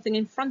be something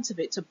in front of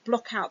it to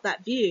block out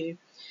that view?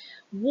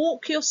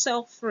 Walk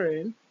yourself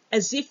through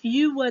as if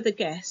you were the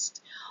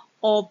guest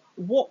of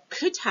what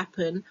could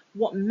happen,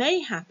 what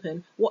may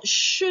happen, what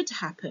should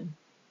happen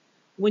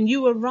when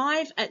you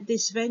arrive at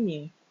this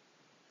venue.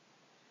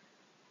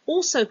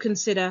 Also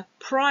consider,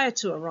 prior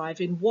to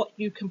arriving, what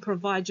you can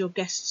provide your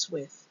guests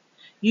with.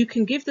 You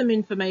can give them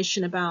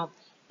information about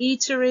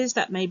eateries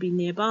that may be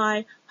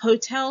nearby,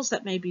 hotels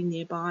that may be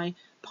nearby,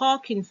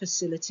 parking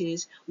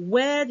facilities,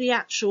 where the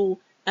actual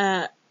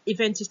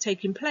event is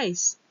taking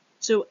place.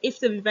 So if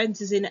the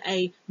event is in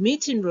a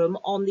meeting room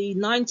on the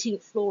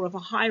 19th floor of a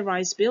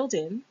high-rise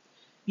building,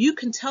 you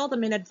can tell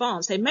them in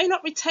advance. They may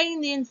not retain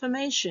the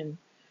information,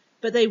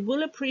 but they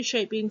will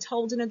appreciate being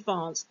told in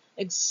advance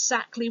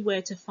exactly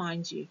where to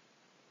find you.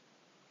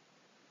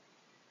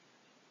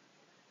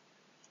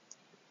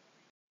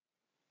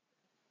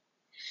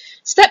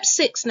 Step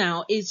 6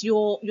 now is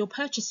your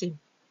purchasing.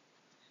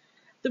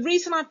 The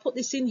reason I put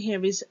this in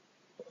here is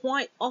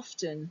quite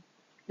often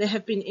there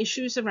have been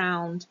issues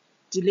around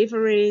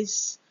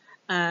deliveries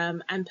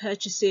and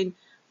purchasing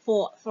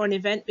for an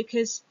event,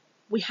 because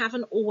we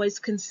haven't always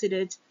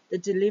considered the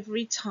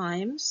delivery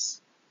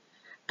times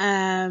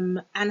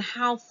and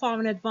how far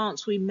in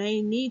advance we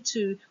may need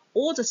to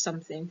order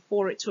something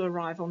for it to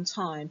arrive on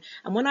time.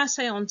 And when I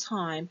say on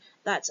time,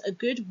 that's a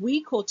good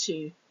week or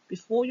two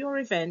before your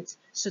event,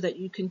 so that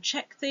you can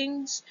check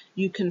things,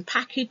 you can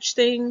package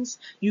things,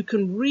 you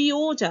can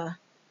reorder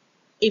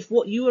if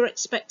what you were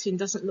expecting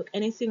doesn't look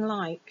anything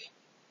like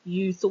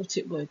you thought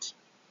it would.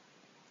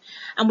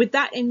 And with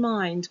that in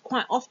mind,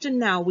 quite often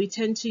now we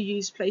tend to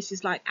use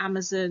places like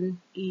Amazon,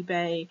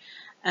 eBay,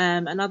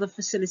 and other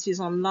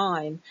facilities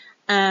online.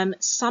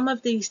 Some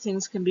of these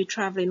things can be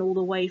traveling all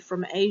the way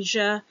from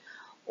Asia,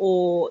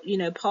 or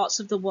parts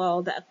of the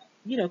world that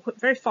are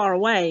very far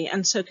away,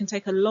 and so can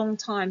take a long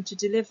time to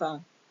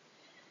deliver.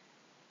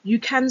 You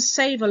can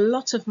save a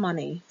lot of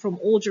money from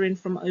ordering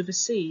from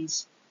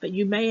overseas, but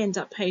you may end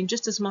up paying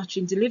just as much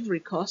in delivery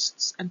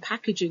costs and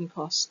packaging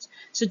costs.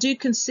 So do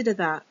consider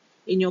that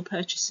in your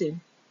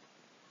purchasing.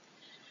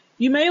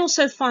 You may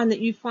also find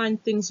that you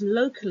find things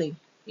locally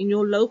in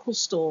your local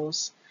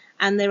stores,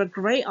 and they're a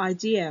great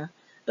idea,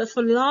 but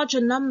for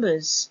larger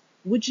numbers,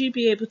 would you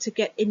be able to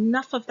get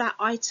enough of that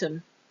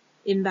item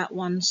in that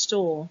one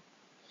store?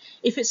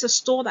 If it's a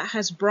store that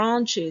has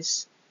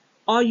branches,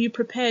 are you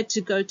prepared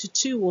to go to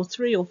 2 or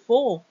 3 or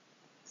 4,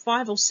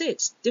 5 or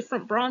 6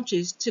 different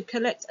branches to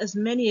collect as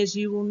many as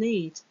you will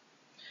need?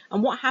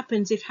 And what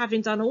happens if,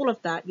 having done all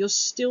of that, you're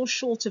still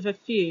short of a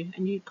few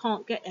and you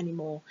can't get any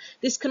more?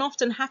 This can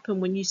often happen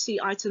when you see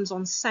items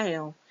on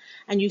sale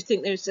and you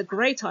think there's a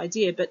great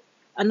idea, but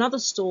another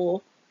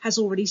store has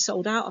already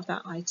sold out of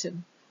that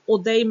item, or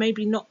they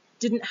maybe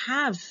didn't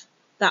have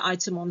that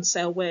item on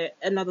sale where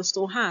another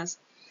store has.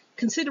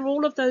 Consider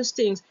all of those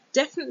things.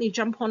 Definitely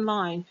jump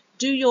online,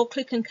 do your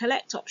click and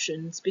collect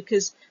options,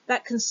 because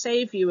that can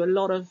save you a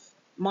lot of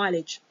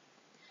mileage.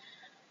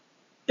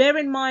 Bear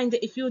in mind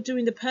that if you're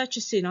doing the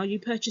purchasing, are you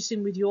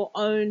purchasing with your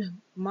own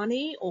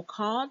money or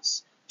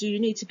cards? Do you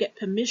need to get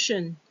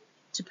permission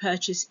to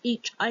purchase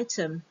each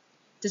item?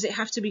 Does it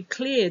have to be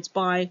cleared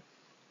by,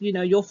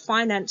 your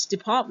finance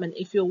department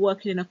if you're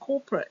working in a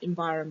corporate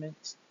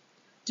environment?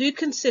 Do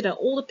consider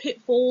all the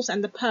pitfalls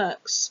and the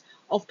perks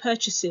of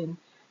purchasing,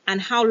 and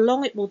how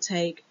long it will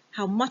take,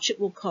 how much it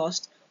will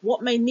cost,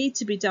 what may need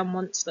to be done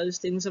once those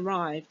things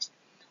arrived.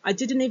 I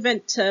did an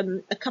event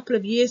a couple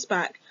of years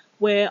back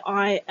where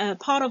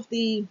part of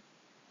the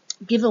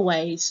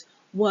giveaways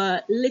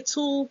were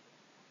little,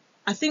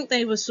 I think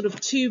they were sort of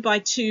 2 by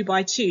 2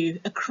 by 2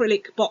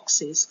 acrylic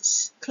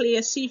boxes,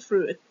 clear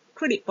see-through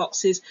acrylic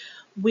boxes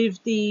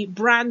with the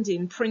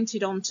branding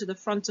printed onto the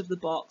front of the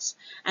box,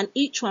 and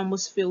each one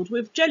was filled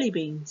with jelly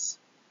beans.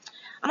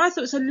 And I thought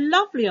it was a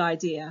lovely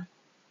idea,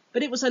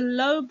 but it was a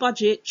low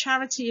budget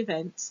charity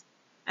event,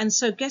 and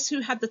so guess who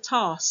had the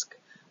task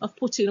of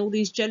putting all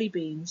these jelly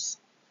beans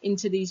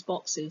into these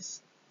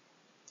boxes?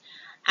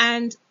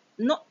 And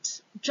not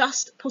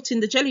just putting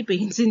the jelly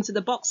beans into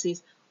the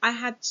boxes, I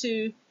had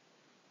to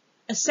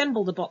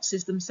assemble the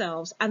boxes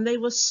themselves, and they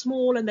were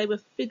small and they were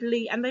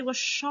fiddly and they were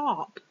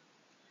sharp.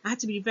 I had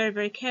to be very,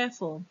 very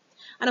careful.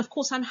 And of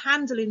course, I'm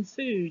handling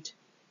food,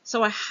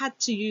 so I had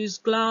to use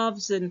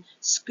gloves and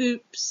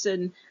scoops,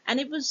 and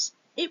it was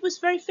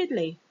very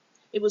fiddly.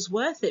 It was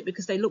worth it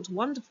because they looked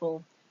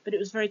wonderful, but it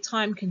was very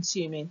time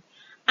consuming.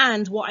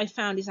 And what I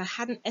found is I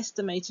hadn't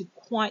estimated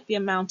quite the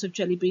amount of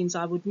jelly beans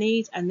I would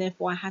need, and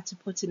therefore I had to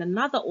put in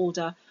another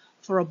order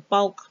for a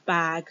bulk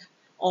bag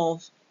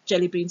of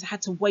jelly beans. I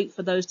had to wait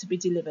for those to be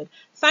delivered.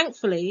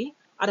 Thankfully,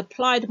 I'd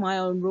applied my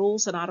own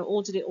rules and I'd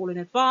ordered it all in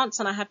advance,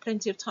 and I had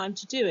plenty of time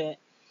to do it.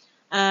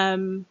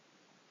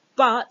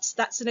 But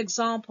that's an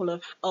example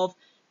of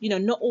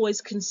not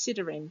always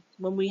considering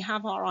when we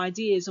have our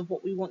ideas of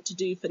what we want to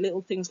do for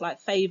little things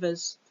like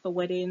favors for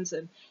weddings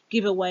and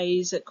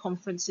giveaways at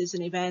conferences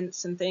and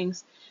events and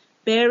things.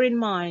 Bear in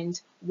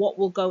mind what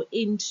will go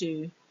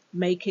into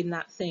making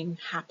that thing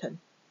happen.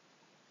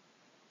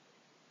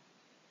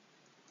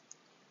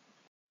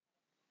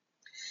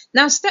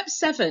 Now, step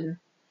 7,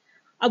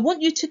 I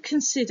want you to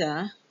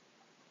consider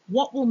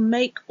what will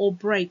make or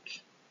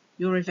break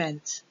your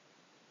event.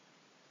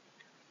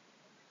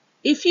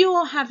 If you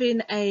are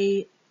having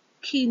a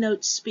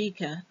keynote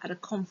speaker at a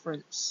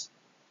conference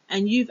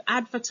and you've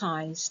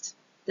advertised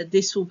that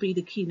this will be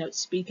the keynote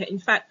speaker, in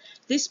fact,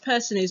 this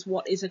person is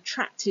what is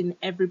attracting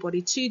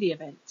everybody to the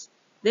event.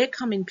 They're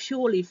coming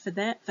purely for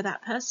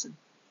that person.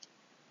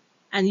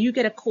 And you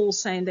get a call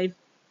saying they've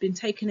been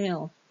taken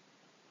ill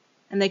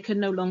and they can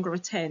no longer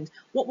attend.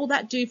 What will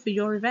that do for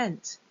your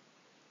event?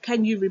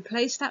 Can you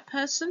replace that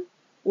person,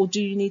 or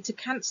do you need to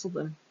cancel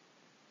them?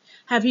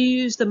 Have you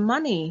used the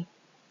money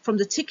from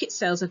the ticket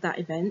sales of that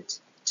event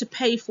to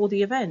pay for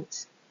the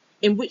event?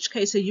 In which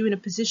case, are you in a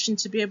position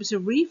to be able to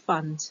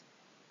refund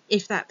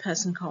if that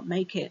person can't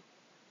make it,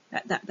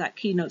 that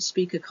keynote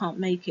speaker can't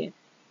make it?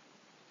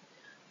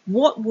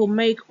 What will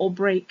make or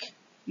break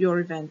your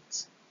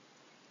event?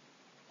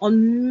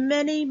 On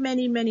many,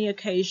 many, many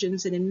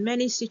occasions and in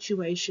many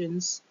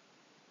situations,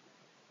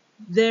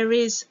 there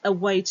is a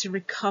way to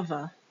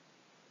recover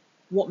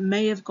what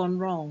may have gone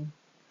wrong,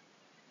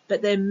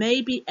 but there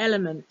may be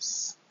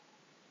elements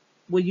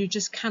where you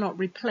just cannot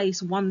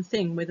replace one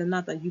thing with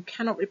another. You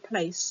cannot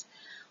replace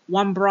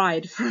one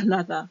bride for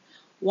another,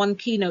 one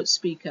keynote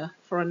speaker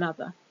for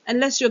another,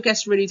 unless your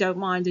guests really don't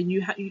mind and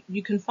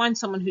you can find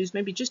someone who's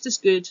maybe just as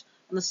good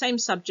on the same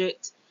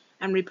subject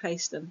and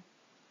replace them.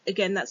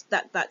 Again,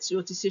 that's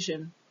your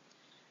decision.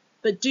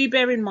 But do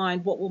bear in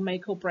mind what will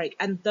make or break,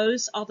 and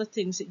those are the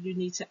things that you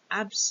need to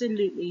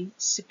absolutely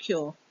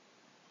secure.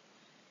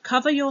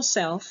 Cover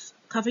yourself,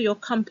 cover your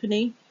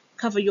company,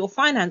 cover your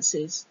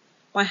finances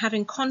by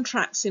having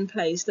contracts in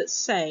place that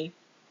say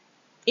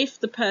if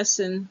the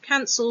person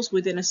cancels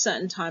within a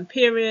certain time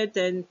period,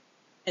 then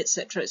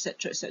etc.,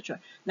 etc., etc.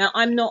 Now,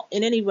 I'm not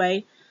in any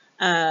way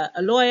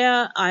a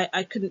lawyer.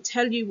 I couldn't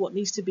tell you what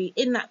needs to be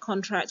in that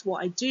contract.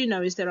 What I do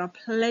know is there are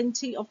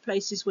plenty of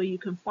places where you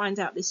can find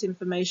out this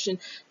information.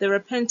 There are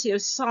plenty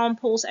of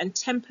samples and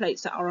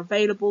templates that are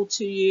available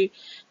to you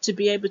to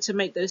be able to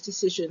make those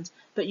decisions.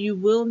 But you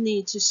will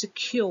need to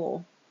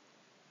secure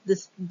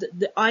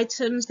the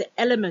items, the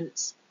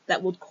elements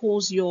that would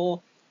cause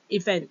your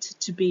event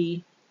to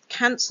be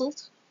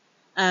cancelled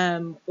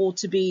or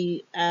to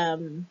be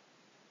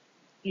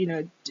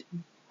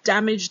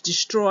damaged,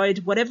 destroyed,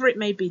 whatever it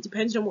may be,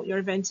 depending on what your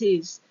event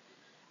is.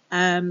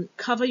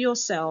 Cover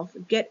yourself,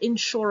 get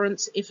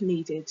insurance if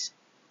needed,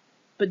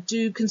 but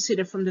do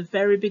consider from the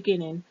very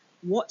beginning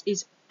what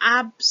is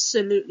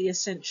absolutely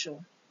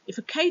essential. If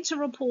a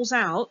caterer pulls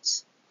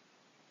out,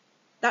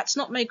 that's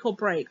not make or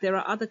break. There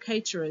are other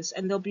caterers,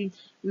 and there'll be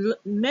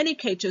many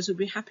caterers who'll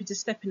be happy to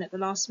step in at the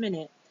last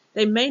minute.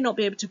 They may not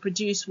be able to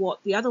produce what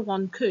the other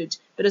one could,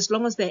 but as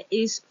long as there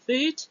is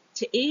food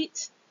to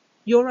eat,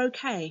 you're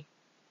okay.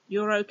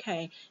 You're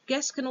okay.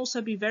 Guests can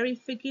also be very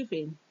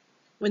forgiving.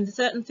 When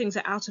certain things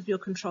are out of your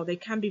control, they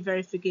can be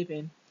very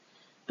forgiving.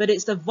 But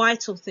it's the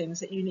vital things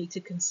that you need to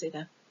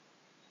consider.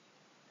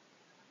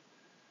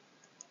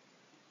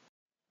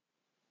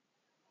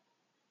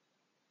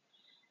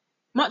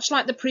 Much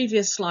like the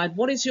previous slide,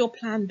 what is your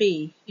plan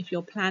B if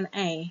your plan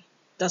A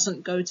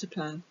doesn't go to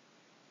plan?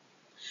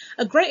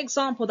 A great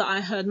example that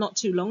I heard not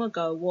too long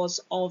ago was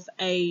of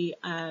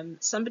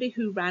somebody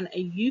who ran a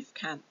youth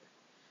camp.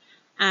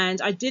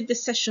 And I did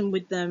this session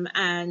with them,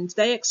 and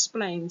they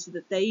explained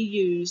that they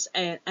use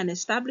an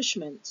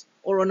establishment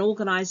or an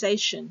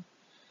organization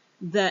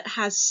that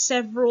has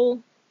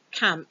several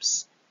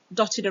camps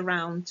dotted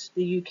around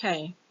the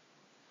UK.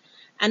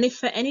 And if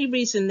for any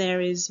reason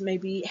there is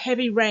maybe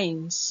heavy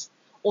rains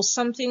or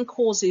something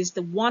causes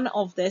one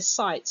of their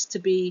sites to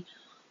be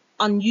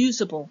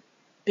unusable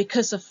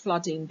because of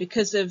flooding,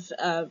 because of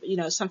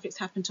something's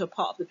happened to a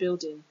part of the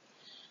building,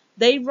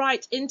 they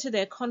write into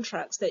their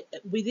contracts that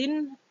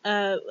within,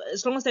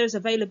 as long as there is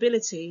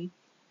availability,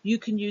 you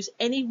can use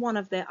any one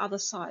of their other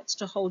sites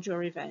to hold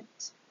your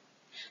event.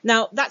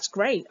 Now, that's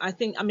great.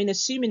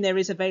 Assuming there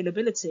is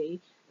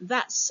availability,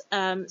 that's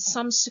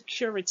some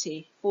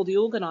security for the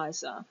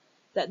organizer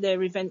that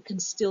their event can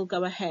still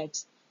go ahead.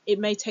 It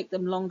may take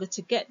them longer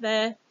to get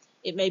there.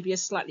 It may be a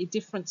slightly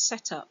different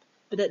setup,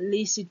 but at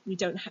least you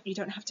don't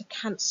have to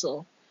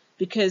cancel.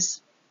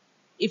 Because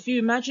if you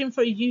imagine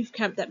for a youth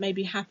camp that may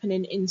be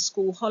happening in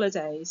school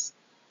holidays,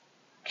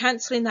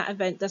 cancelling that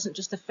event doesn't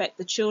just affect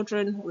the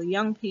children or the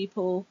young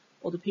people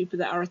or the people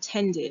that are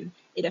attending.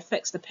 It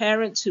affects the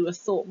parents who have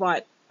thought,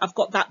 right, I've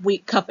got that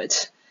week covered,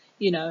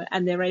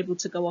 and they're able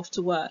to go off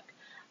to work.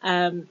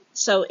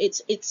 So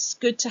it's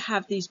good to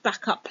have these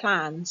backup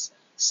plans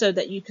so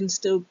that you can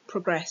still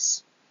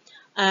progress.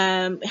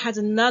 I had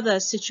another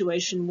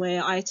situation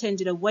where I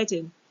attended a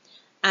wedding,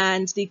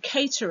 and the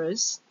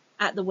caterers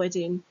at the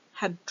wedding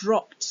had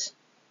dropped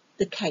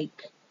the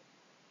cake,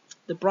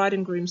 the bride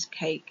and groom's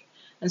cake.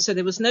 And so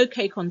there was no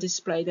cake on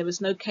display, there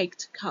was no cake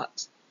to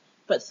cut.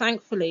 But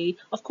thankfully,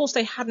 of course,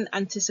 they hadn't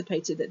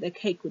anticipated that their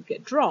cake would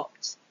get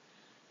dropped.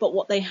 But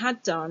what they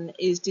had done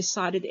is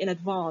decided in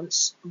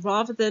advance,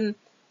 rather than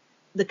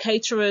the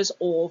caterers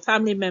or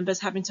family members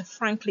having to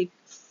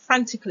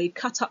frantically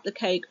cut up the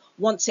cake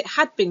once it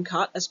had been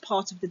cut as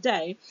part of the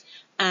day,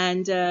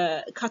 and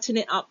cutting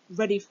it up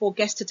ready for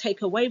guests to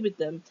take away with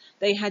them,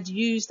 they had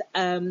used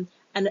an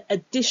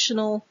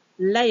additional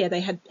layer.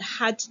 They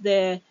had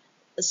their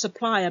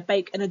supplier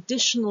bake an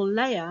additional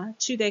layer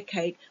to their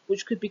cake,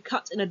 which could be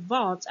cut in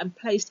advance and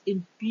placed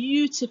in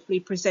beautifully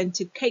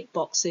presented cake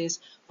boxes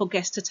for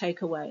guests to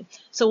take away.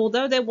 So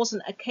although there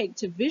wasn't a cake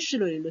to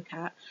visually look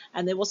at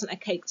and there wasn't a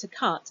cake to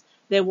cut,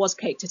 there was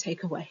cake to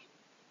take away.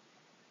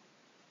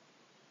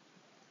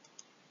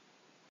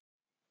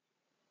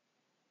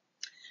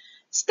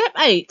 Step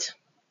 8.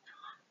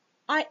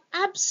 I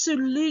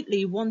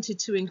absolutely wanted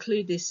to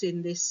include this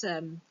in this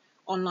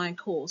online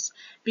course,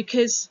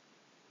 because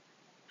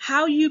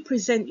how you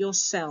present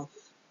yourself,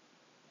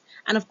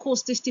 and of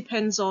course this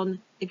depends on,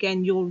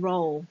 again, your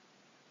role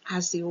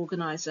as the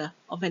organizer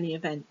of any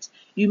event.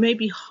 You may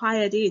be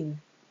hired in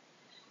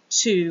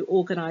to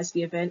organize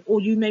the event, or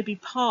you may be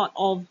part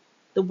of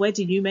the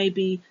wedding. You may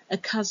be a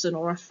cousin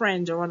or a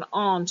friend or an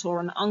aunt or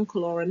an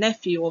uncle or a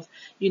nephew of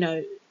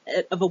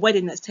a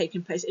wedding that's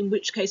taking place, in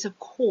which case of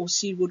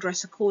course you will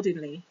dress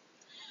accordingly.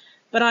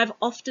 But I've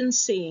often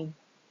seen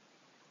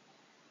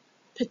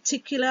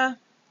particular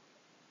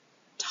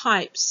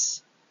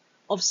types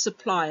of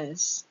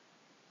suppliers,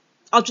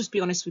 I'll just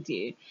be honest with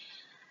you,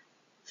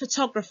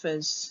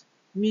 photographers,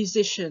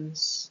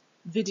 musicians,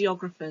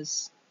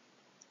 videographers,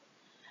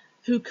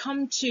 who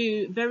come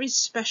to very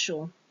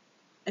special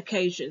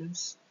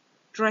occasions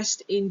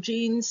dressed in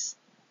jeans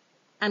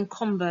and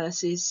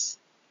Converses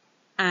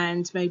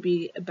and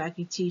maybe a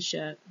baggy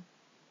t-shirt,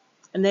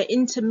 and they're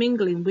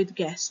intermingling with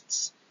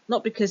guests,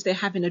 not because they're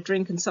having a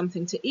drink and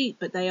something to eat,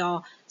 but they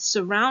are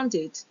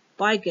surrounded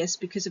by guests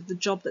because of the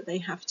job that they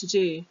have to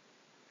do.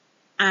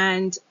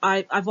 And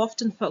I've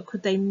often felt,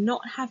 could they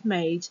not have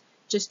made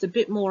just a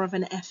bit more of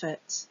an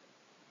effort?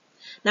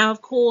 Now,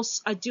 of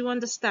course, I do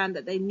understand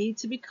that they need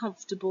to be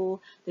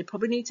comfortable. They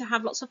probably need to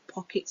have lots of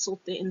pockets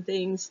and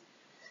things.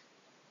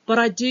 But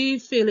I do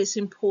feel it's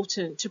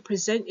important to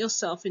present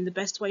yourself in the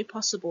best way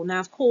possible. Now,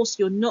 of course,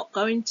 you're not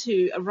going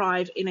to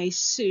arrive in a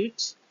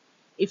suit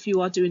if you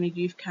are doing a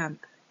youth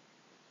camp.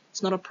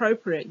 It's not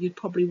appropriate. You'd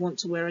probably want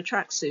to wear a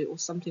tracksuit or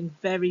something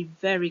very,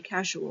 very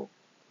casual.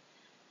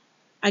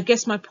 I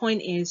guess my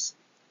point is,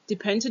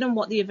 depending on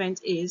what the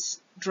event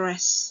is,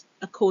 dress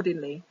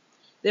accordingly.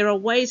 There are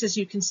ways, as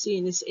you can see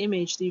in this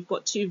image, that you've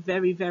got two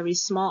very, very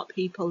smart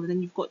people, and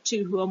then you've got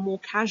two who are more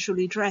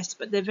casually dressed,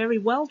 but they're very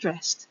well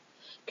dressed.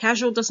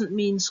 Casual doesn't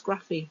mean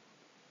scruffy.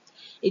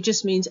 It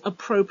just means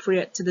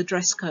appropriate to the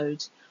dress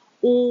code.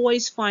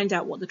 Always find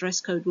out what the dress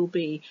code will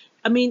be.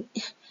 I mean,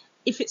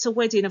 if it's a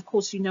wedding, of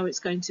course, you know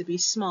it's going to be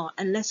smart,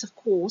 unless, of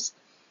course,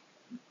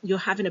 you're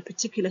having a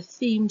particular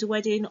themed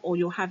wedding, or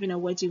you're having a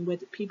wedding where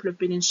people have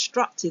been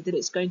instructed that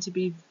it's going to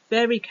be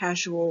very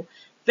casual,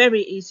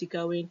 very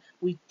easygoing.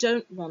 We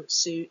don't want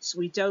suits.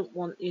 We don't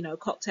want,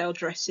 cocktail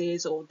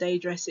dresses or day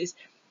dresses.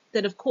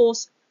 Then, of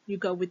course, you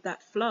go with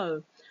that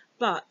flow.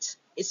 But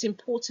it's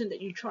important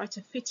that you try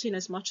to fit in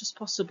as much as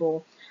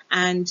possible,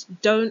 and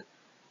don't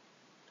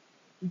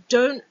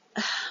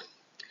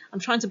I'm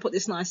trying to put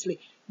this nicely,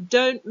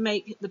 don't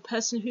make the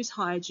person who's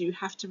hired you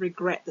have to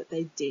regret that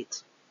they did.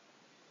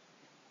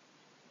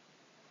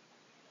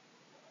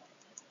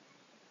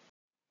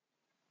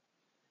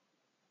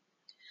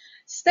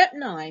 Step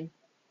 9,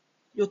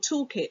 your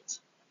toolkit.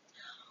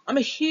 I'm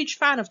a huge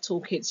fan of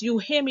toolkits. You'll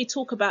hear me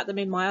talk about them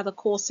in my other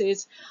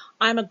courses.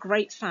 I'm a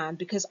great fan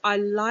because I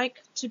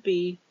like to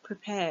be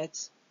prepared.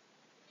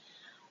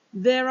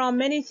 There are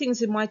many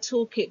things in my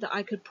toolkit that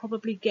I could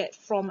probably get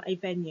from a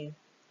venue,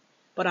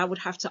 but I would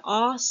have to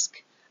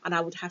ask, and I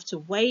would have to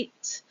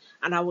wait,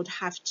 and I would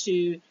have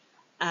to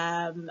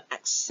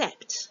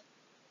accept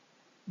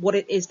what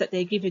it is that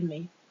they're giving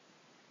me.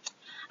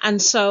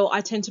 And so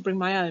I tend to bring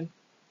my own.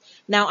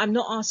 Now, I'm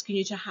not asking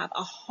you to have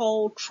a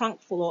whole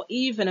trunk full or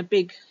even a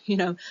big,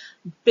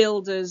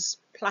 builder's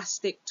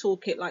plastic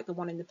toolkit like the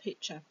one in the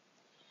picture.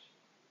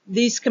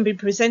 These can be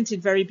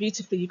presented very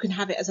beautifully. You can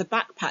have it as a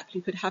backpack.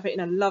 You could have it in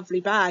a lovely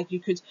bag.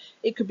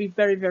 It could be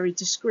very, very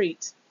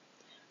discreet.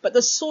 But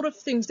the sort of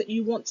things that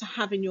you want to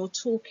have in your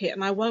toolkit,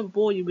 and I won't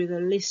bore you with a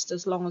list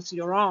as long as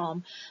your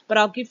arm, but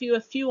I'll give you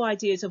a few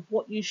ideas of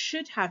what you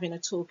should have in a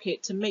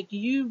toolkit to make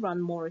you run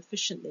more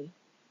efficiently.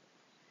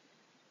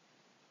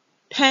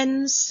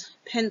 Pens,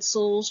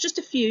 pencils, just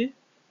a few.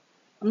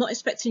 I'm not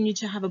expecting you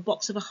to have a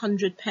box of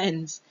 100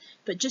 pens,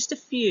 but just a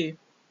few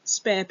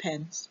spare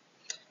pens.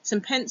 Some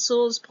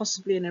pencils,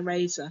 possibly an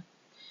eraser.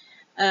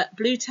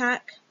 Blue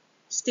tack,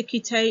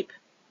 sticky tape,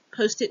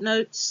 post-it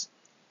notes.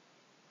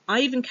 I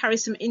even carry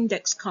some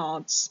index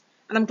cards,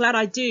 and I'm glad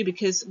I do,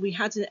 because we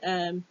had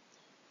an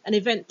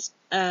event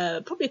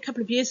probably a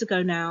couple of years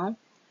ago now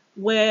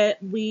where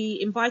we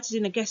invited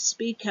in a guest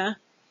speaker,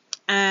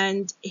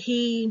 and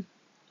I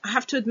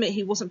have to admit,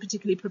 he wasn't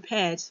particularly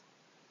prepared.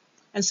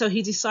 And so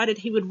he decided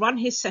he would run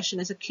his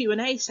session as a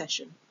Q&A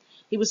session.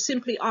 He would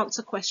simply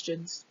answer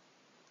questions.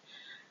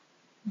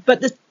 But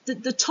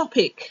the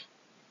topic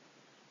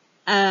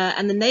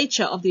and the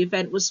nature of the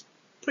event was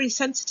pretty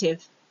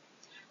sensitive.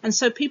 And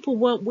so people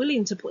weren't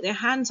willing to put their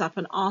hands up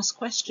and ask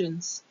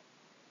questions.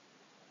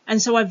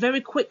 And so I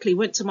very quickly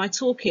went to my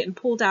toolkit and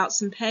pulled out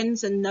some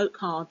pens and note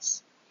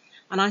cards.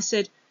 And I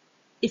said,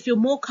 if you're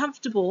more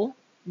comfortable,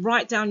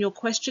 write down your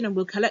question and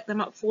we'll collect them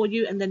up for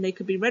you, and then they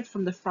could be read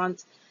from the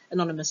front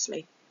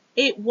anonymously.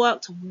 It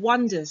worked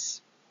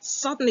wonders.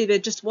 Suddenly there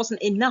just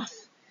wasn't enough,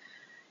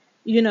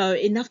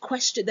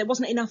 there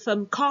wasn't enough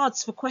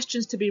cards for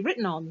questions to be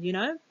written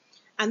on,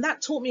 and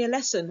that taught me a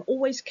lesson.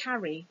 Always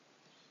carry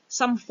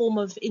some form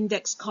of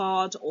index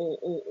card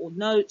or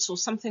notes or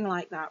something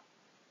like that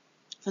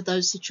for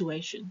those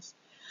situations.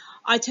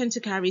 I tend to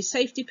carry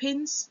safety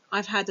pins.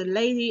 I've had a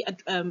lady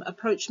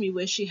approach me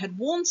where she had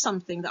worn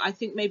something that I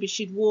think maybe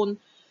she'd worn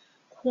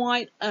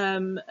quite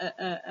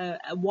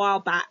a while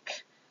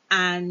back,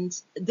 and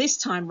this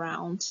time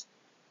round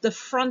the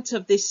front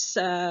of this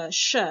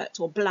shirt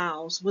or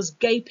blouse was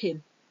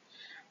gaping,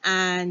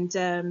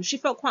 and she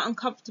felt quite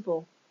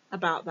uncomfortable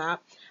about that,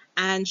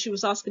 and she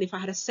was asking if I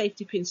had a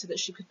safety pin so that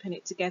she could pin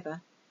it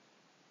together,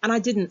 and I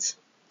didn't.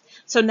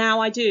 So now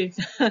I do.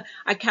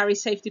 I carry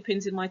safety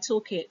pins in my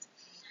toolkit.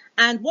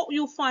 And what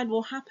you'll find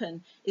will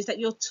happen is that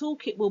your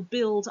toolkit will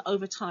build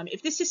over time.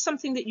 If this is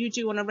something that you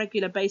do on a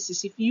regular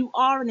basis, if you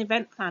are an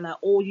event planner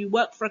or you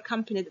work for a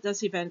company that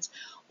does events,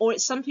 or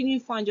it's something you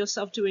find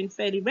yourself doing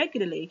fairly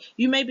regularly,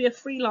 you may be a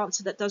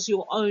freelancer that does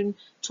your own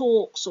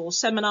talks or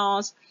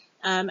seminars,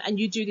 and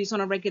you do these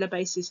on a regular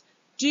basis,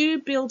 do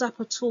build up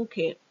a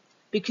toolkit,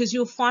 because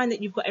you'll find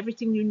that you've got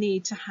everything you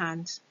need to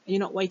hand and you're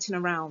not waiting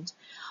around.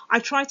 I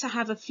try to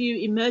have a few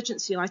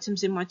emergency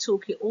items in my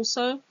toolkit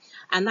also,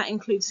 and that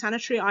includes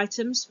sanitary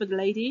items for the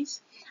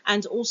ladies,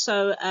 and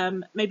also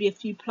maybe a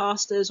few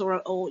plasters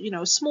or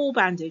a small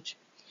bandage.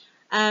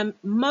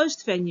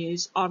 Most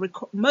venues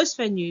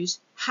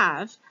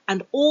have,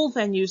 and all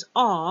venues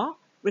are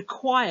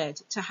required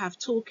to have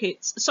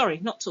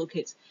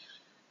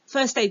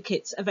first aid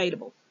kits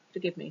available.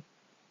 Forgive me.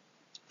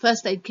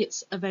 First aid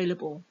kits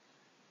available.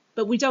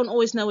 But we don't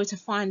always know where to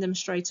find them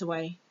straight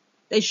away.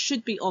 They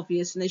should be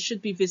obvious and they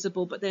should be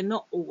visible, but they're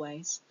not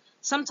always.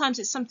 Sometimes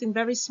it's something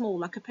very small,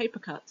 like a paper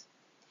cut.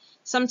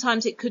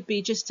 Sometimes it could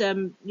be just,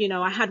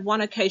 I had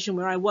one occasion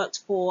where I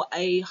worked for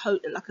a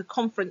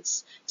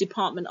conference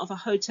department of a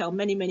hotel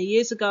many, many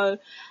years ago,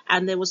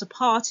 and there was a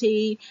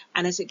party,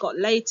 and as it got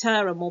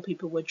later and more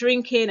people were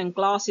drinking and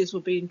glasses were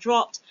being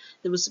dropped,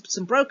 there was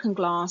some broken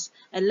glass.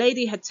 A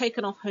lady had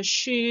taken off her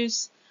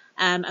shoes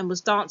and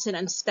was dancing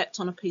and stepped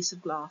on a piece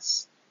of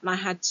glass. And I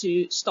had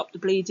to stop the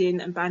bleeding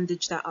and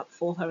bandage that up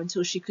for her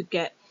until she could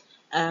get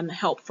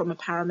help from a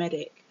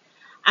paramedic.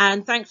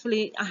 And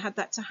thankfully, I had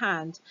that to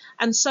hand.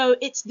 And so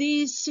it's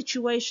these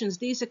situations,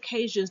 these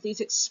occasions, these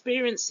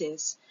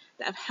experiences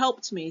that have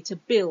helped me to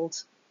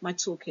build my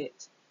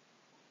toolkit.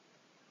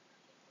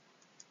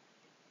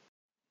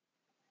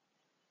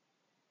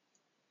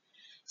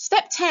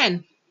 Step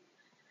 10,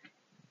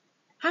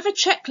 have a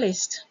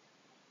checklist.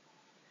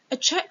 A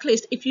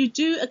checklist, if you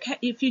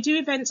do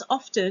events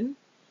often,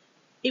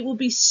 it will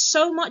be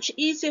so much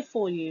easier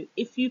for you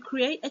if you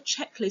create a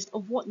checklist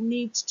of what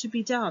needs to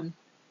be done,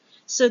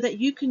 so that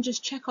you can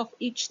just check off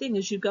each thing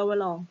as you go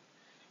along.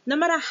 No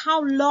matter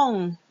how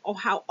long or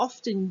how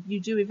often you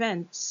do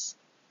events,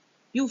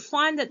 you'll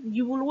find that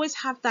you will always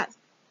have that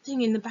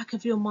thing in the back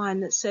of your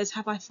mind that says,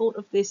 have I thought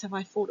of this? Have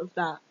I thought of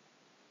that?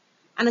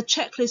 And a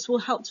checklist will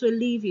help to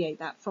alleviate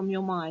that from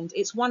your mind.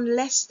 It's one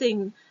less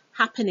thing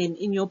happening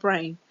in your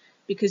brain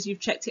because you've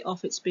checked it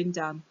off, it's been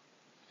done.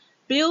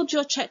 Build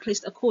your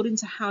checklist according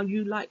to how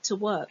you like to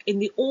work, in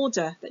the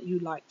order that you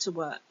like to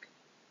work.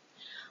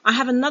 I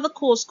have another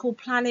course called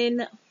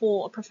Planning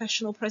for a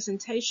Professional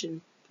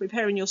Presentation,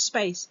 Preparing Your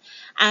Space,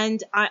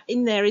 and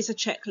in there is a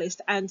checklist,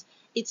 and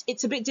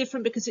it's a bit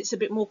different because it's a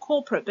bit more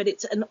corporate, but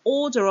it's an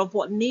order of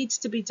what needs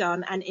to be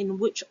done and in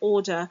which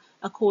order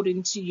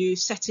according to you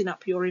setting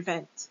up your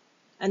event,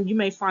 and you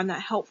may find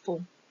that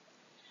helpful.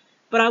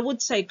 But I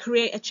would say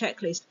create a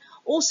checklist.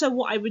 Also,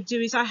 what I would do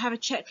is I have a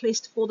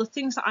checklist for the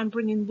things that I'm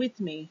bringing with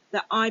me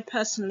that I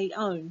personally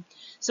own.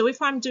 So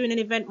if I'm doing an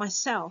event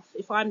myself,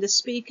 if I'm the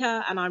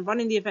speaker and I'm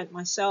running the event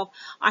myself,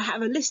 I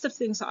have a list of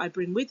things that I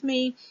bring with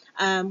me,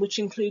 which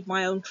include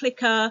my own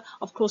clicker,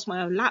 of course,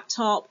 my own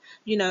laptop,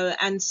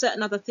 and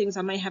certain other things.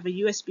 I may have a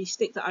USB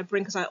stick that I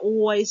bring because I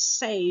always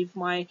save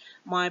my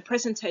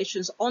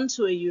presentations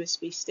onto a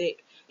USB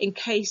stick in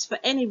case for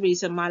any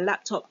reason my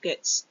laptop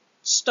gets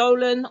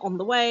stolen on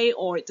the way,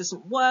 or it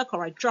doesn't work,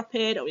 or I drop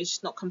it, or it's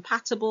just not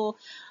compatible.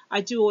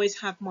 I do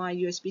always have my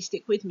USB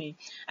stick with me.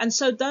 And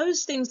so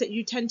those things that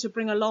you tend to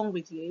bring along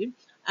with you,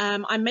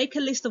 I make a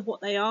list of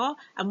what they are,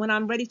 and when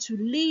I'm ready to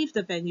leave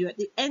the venue at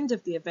the end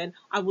of the event,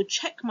 I will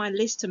check my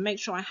list to make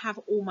sure I have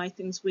all my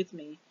things with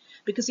me.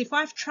 Because if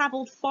I've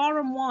traveled far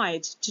and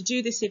wide to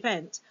do this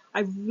event,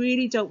 I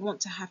really don't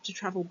want to have to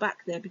travel back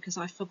there because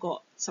I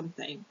forgot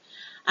something.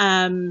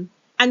 And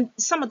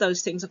some of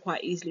those things are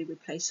quite easily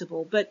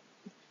replaceable, but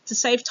to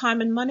save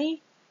time and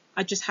money,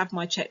 I just have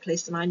my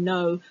checklist and I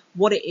know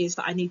what it is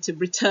that I need to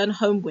return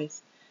home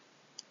with.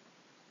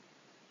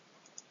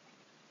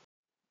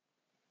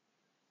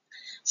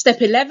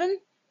 Step 11,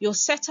 your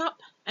setup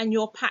and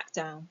your pack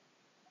down.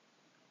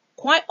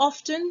 Quite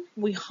often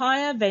we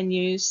hire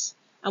venues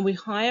and we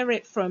hire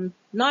it from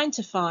 9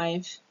 to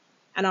 5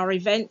 and our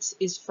event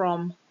is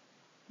from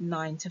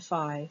 9 to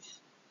 5.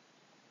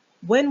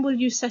 When will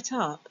you set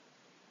up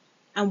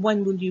and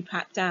when will you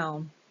pack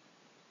down?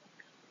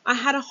 I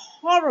had a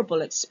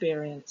horrible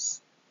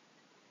experience.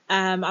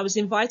 I was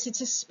invited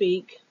to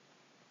speak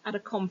at a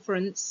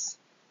conference.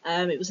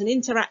 It was an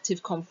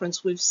interactive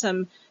conference with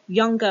some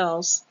young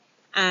girls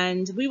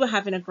and we were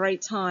having a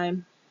great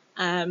time.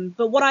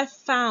 But what I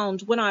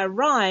found when I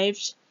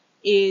arrived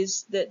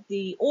is that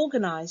the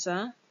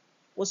organizer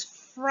was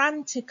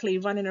frantically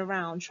running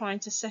around trying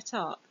to set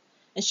up.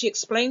 And she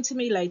explained to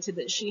me later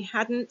that she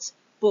hadn't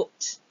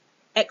booked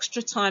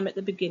extra time at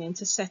the beginning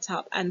to set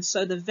up. And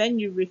so the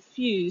venue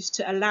refused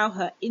to allow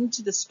her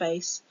into the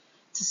space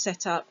to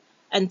set up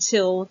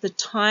until the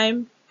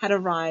time had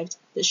arrived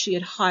that she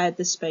had hired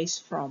the space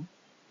from.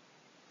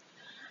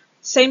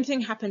 Same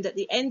thing happened at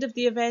the end of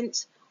the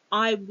event.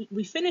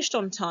 We finished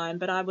on time,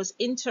 but I was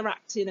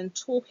interacting and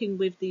talking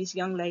with these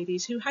young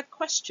ladies who had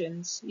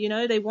questions.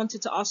 They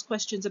wanted to ask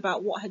questions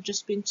about what had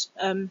just been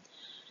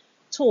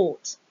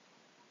taught.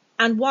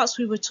 And whilst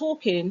we were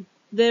talking,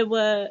 there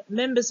were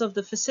members of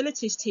the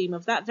facilities team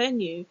of that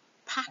venue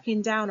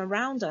packing down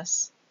around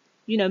us,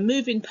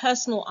 moving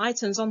personal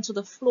items onto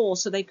the floor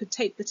so they could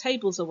take the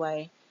tables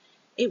away.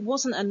 It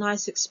wasn't a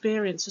nice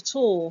experience at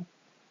all.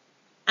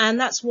 And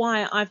that's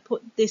why I've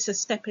put this as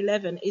step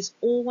 11, is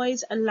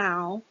always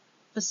allow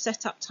for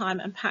setup time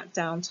and pack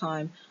down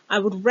time. I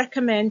would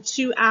recommend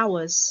 2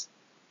 hours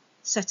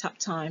setup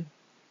time.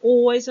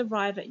 Always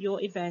arrive at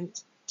your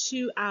event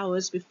 2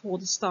 hours before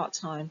the start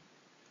time.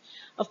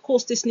 Of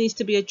course, this needs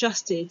to be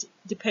adjusted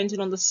depending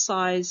on the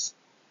size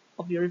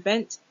of your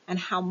event and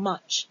how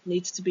much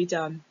needs to be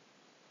done.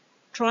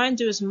 Try and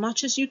do as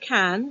much as you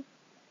can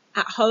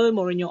at home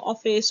or in your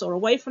office or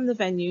away from the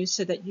venue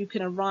so that you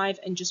can arrive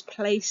and just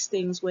place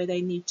things where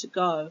they need to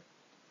go.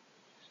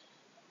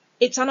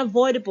 It's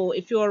unavoidable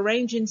if you're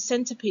arranging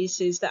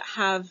centerpieces that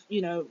have,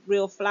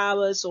 real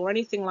flowers or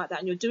anything like that,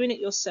 and you're doing it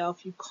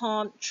yourself, you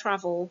can't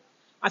travel.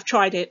 I've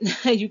tried it.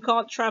 You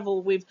can't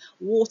travel with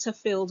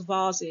water-filled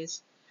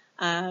vases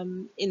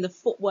in the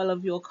footwell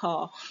of your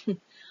car.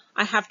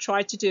 I have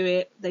tried to do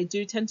it. They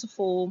do tend to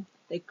fall.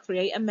 They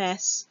create a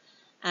mess.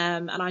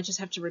 And I just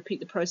have to repeat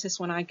the process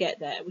when I get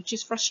there, which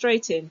is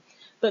frustrating.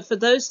 But for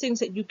those things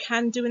that you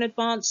can do in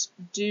advance,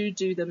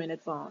 do them in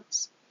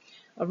advance.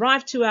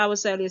 Arrive 2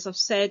 hours early, as I've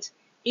said.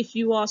 If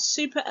you are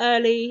super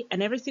early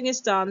and everything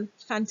is done,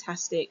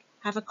 fantastic.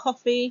 Have a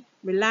coffee,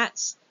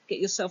 relax, get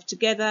yourself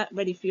together,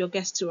 ready for your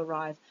guests to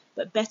arrive.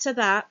 But better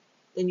that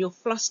than you're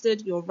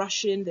flustered, you're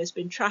rushing, there's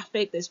been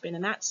traffic, there's been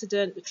an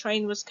accident, the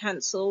train was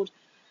cancelled,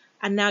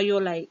 and now you're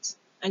late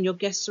and your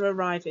guests are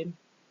arriving.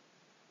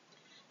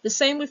 The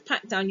same with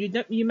pack down.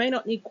 You may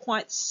not need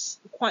quite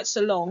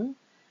so long,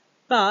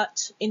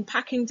 but in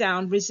packing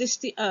down,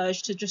 resist the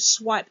urge to just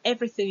swipe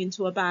everything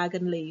into a bag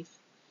and leave.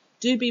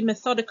 Do be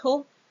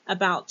methodical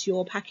about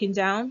your packing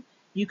down.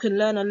 You can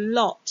learn a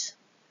lot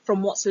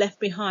from what's left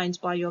behind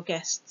by your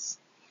guests.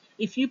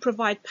 If you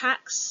provide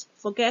packs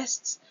for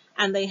guests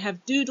and they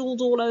have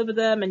doodled all over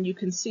them and you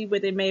can see where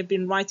they may have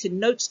been writing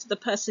notes to the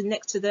person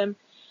next to them,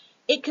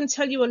 it can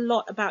tell you a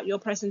lot about your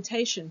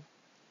presentation.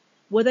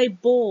 Were they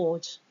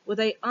bored? Were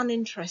they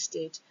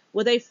uninterested?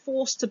 Were they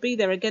forced to be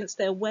there against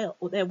their will?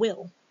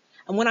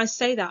 And when I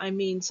say that, I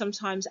mean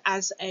sometimes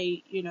as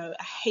a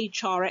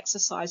HR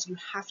exercise, you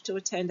have to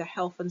attend a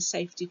health and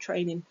safety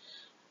training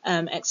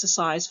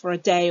exercise for a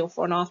day or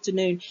for an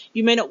afternoon.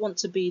 You may not want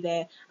to be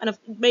there, and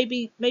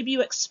maybe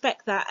you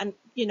expect that, and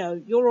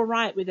you're all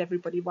right with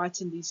everybody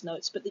writing these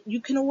notes, but you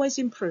can always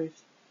improve.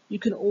 You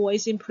can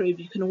always improve.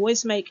 You can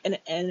always make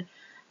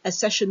a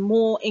session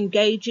more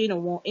engaging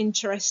or more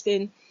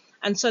interesting.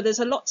 And so there's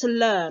a lot to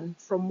learn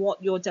from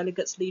what your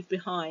delegates leave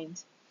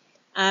behind.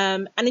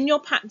 And in your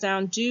pack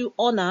down, do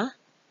honor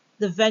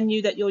the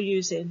venue that you're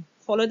using.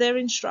 Follow their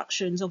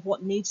instructions of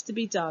what needs to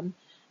be done.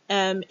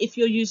 If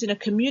you're using a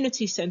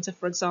community center,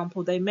 for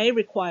example, they may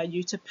require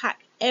you to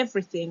pack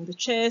everything, the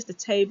chairs, the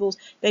tables.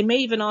 They may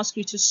even ask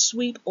you to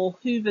sweep or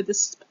hoover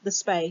the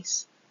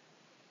space.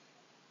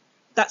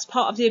 That's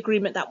part of the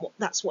agreement,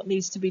 that's what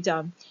needs to be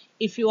done.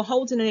 If you're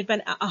holding an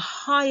event at a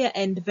higher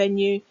end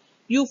venue,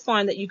 you'll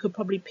find that you could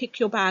probably pick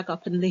your bag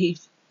up and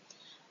leave.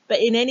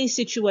 But in any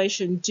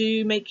situation,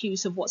 do make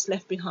use of what's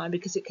left behind,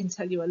 because it can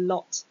tell you a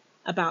lot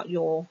about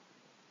your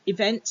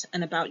event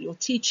and about your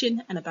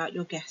teaching and about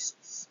your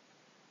guests.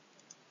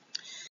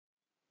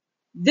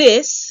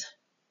 This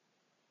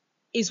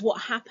is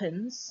what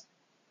happens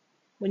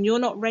when you're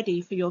not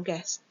ready for your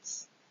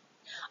guests.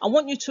 I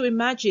want you to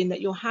imagine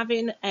that you're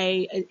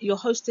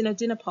hosting a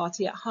dinner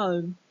party at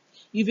home.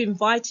 You've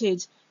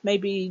invited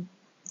maybe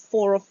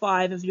 4 or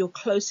 5 of your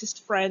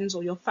closest friends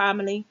or your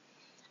family,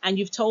 and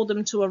you've told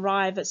them to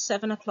arrive at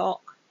 7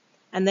 o'clock,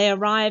 and they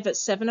arrive at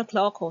 7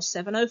 o'clock or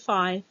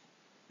 7:05,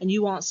 and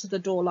you answer the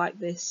door like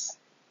this.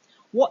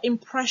 What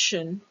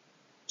impression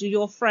do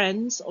your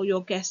friends or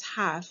your guests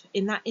have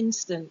in that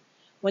instant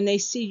when they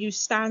see you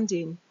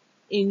standing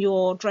in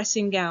your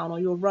dressing gown or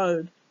your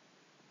robe,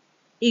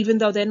 even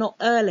though they're not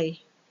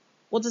early?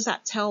 What does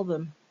that tell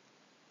them?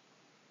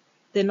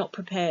 They're not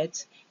prepared.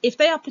 If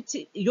they are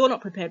you're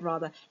not prepared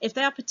rather. If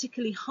they are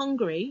particularly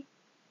hungry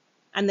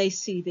and they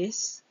see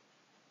this,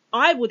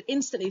 I would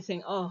instantly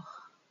think, oh,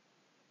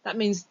 that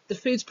means the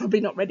food's probably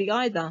not ready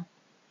either.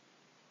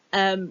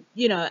 And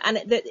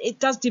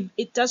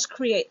it does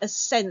create a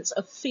sense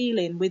of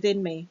feeling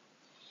within me.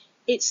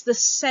 It's the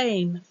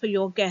same for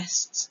your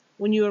guests.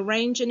 When you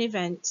arrange an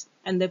event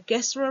and the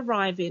guests are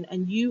arriving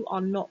and you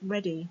are not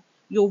ready,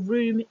 your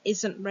room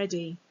isn't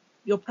ready,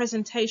 your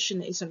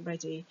presentation isn't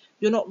ready,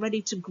 you're not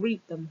ready to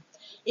greet them.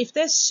 If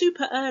they're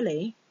super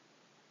early,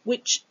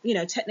 which,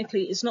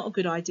 technically is not a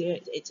good idea,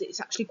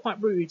 it's actually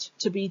quite rude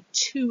to be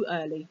too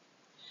early.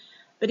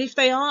 But if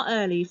they are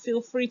early,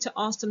 feel free to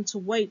ask them to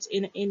wait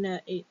in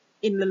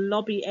the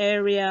lobby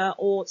area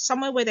or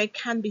somewhere where they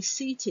can be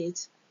seated.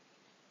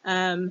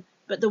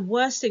 But the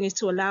worst thing is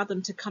to allow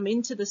them to come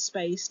into the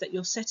space that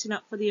you're setting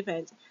up for the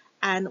event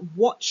and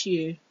watch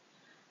you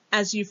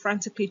as you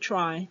frantically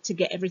try to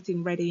get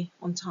everything ready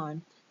on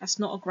time. That's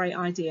not a great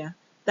idea.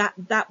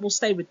 That will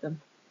stay with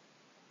them.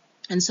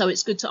 And so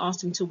it's good to ask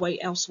them to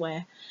wait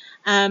elsewhere.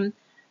 And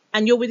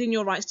you're within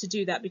your rights to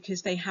do that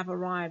because they have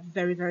arrived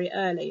very, very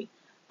early.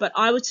 But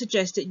I would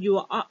suggest that you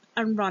are up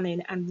and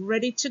running and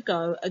ready to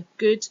go a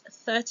good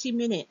 30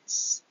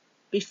 minutes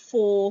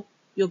before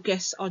your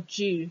guests are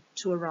due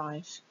to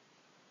arrive.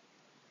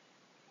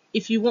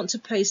 If you want to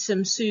play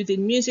some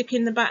soothing music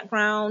in the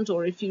background,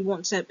 or if you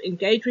want to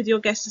engage with your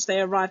guests as they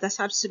arrive, that's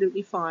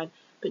absolutely fine.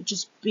 But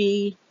just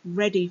be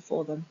ready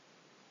for them.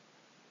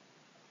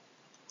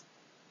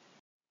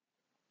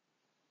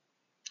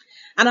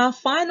 And our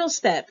final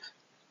step,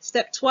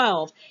 step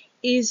 12,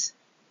 is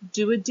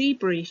do a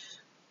debrief.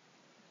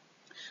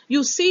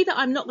 You'll see that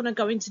I'm not going to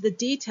go into the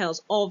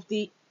details of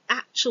the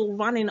actual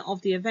running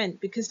of the event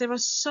because there are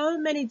so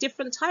many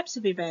different types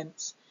of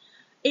events.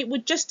 It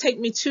would just take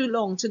me too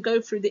long to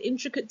go through the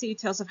intricate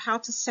details of how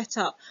to set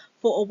up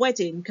for a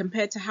wedding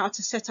compared to how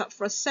to set up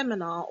for a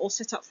seminar or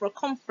set up for a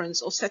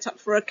conference or set up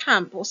for a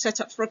camp or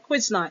set up for a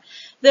quiz night.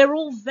 They're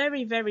all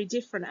very, very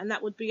different, and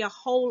that would be a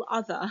whole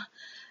other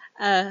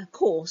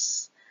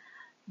course.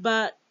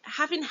 But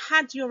having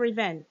had your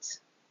event,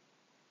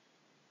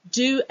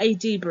 do a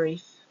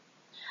debrief.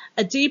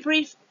 A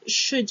debrief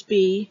should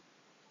be,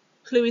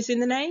 clue is in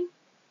the name,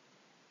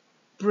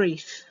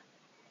 brief.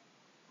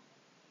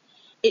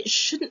 It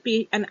shouldn't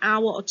be an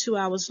hour or 2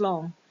 hours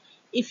long.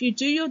 If you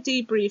do your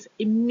debrief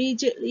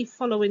immediately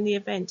following the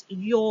event,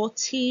 your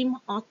team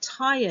are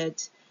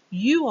tired.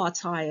 You are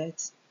tired.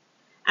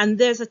 And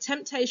there's a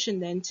temptation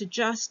then to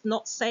just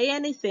not say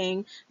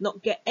anything,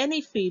 not get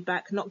any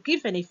feedback, not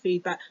give any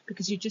feedback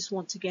because you just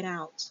want to get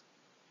out.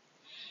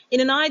 In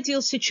an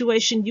ideal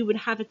situation, you would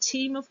have a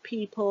team of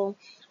people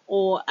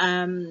or,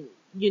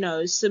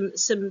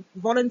 some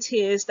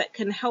volunteers that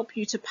can help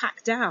you to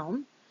pack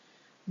down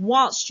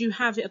whilst you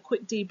have a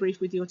quick debrief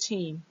with your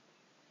team.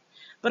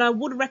 But I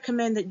would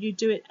recommend that you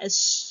do it as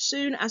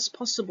soon as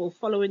possible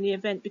following the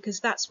event because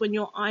that's when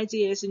your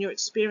ideas and your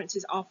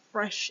experiences are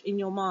fresh in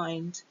your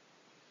mind.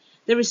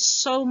 There is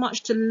so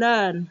much to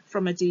learn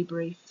from a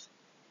debrief.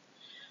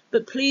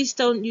 But please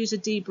don't use a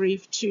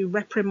debrief to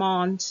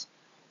reprimand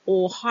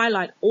or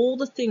highlight all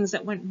the things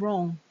that went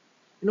wrong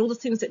and all the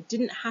things that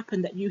didn't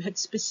happen that you had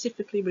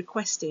specifically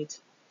requested.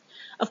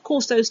 Of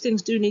course, those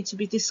things do need to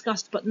be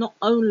discussed, but not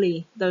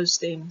only those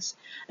things.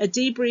 A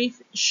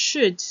debrief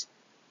should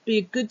be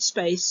a good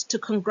space to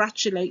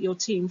congratulate your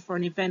team for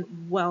an event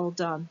well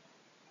done.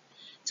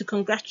 To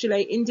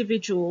congratulate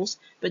individuals,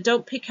 but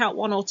don't pick out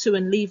 1 or 2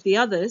 and leave the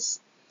others.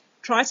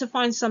 Try to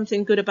find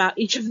something good about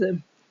each of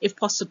them, if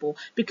possible,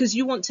 because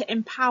you want to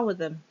empower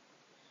them.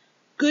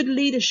 Good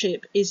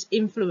leadership is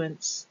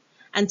influence,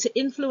 and to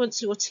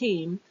influence your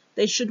team,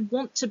 they should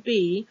want to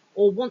be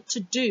or want to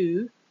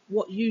do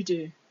what you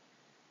do.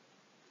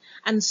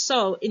 And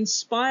so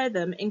inspire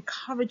them,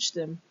 encourage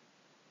them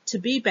to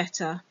be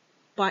better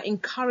by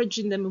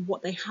encouraging them in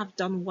what they have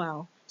done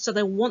well, so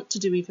they want to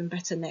do even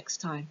better next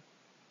time.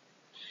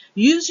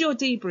 Use your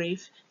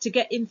debrief to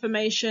get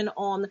information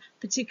on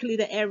particularly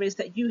the areas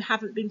that you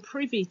haven't been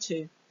privy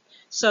to.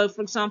 So,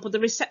 for example, the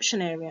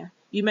reception area.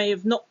 You may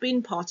have not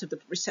been part of the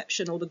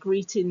reception or the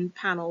greeting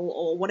panel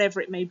or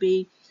whatever it may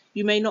be.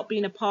 You may not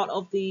been a part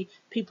of the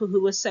people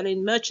who were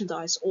selling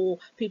merchandise or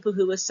people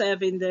who were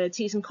serving the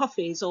teas and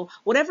coffees or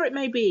whatever it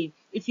may be.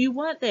 If you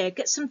weren't there,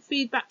 get some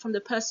feedback from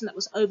the person that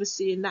was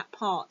overseeing that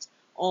part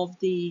of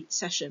the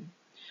session.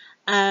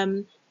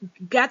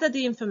 Gather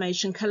the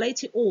information,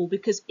 collate it all,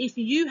 because if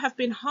you have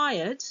been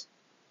hired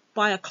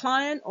by a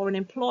client or an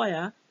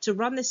employer to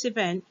run this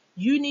event,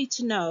 you need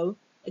to know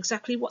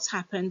exactly what's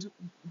happened,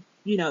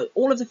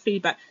 all of the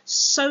feedback,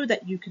 so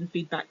that you can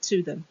feed back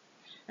to them.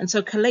 And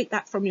so collate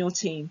that from your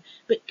team,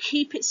 but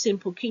keep it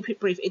simple, keep it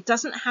brief. It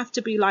doesn't have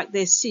to be like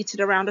this, seated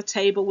around a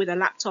table with a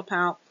laptop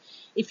out.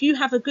 If you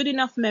have a good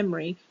enough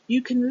memory,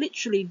 you can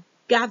literally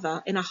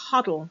gather in a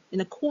huddle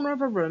in a corner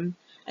of a room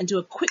and do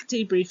a quick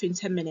debrief in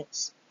 10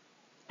 minutes,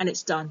 and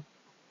it's done.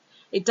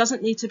 It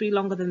doesn't need to be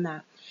longer than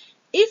that.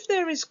 If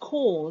there is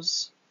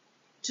cause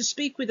to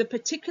speak with a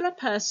particular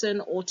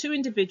person or two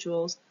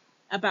individuals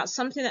about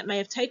something that may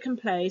have taken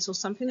place or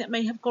something that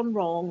may have gone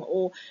wrong,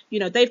 or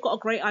they've got a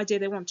great idea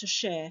they want to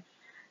share,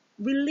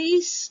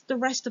 release the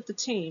rest of the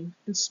team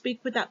and speak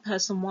with that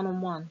person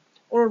one-on-one,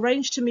 or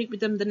arrange to meet with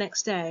them the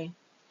next day.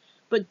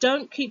 But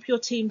don't keep your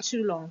team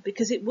too long,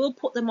 because it will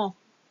put them off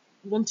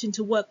wanting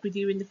to work with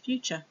you in the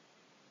future.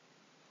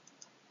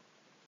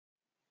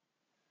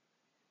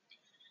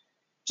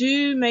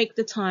 Do make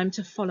the time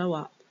to follow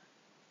up.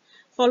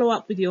 Follow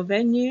up with your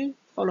venue,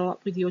 follow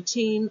up with your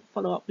team,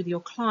 follow up with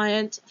your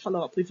client,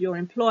 follow up with your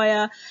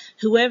employer,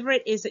 whoever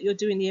it is that you're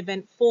doing the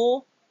event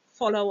for,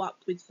 follow up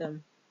with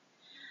them.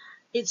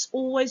 It's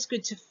always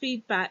good to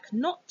feedback,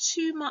 not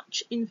too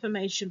much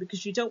information,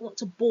 because you don't want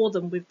to bore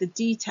them with the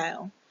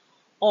detail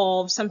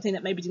of something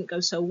that maybe didn't go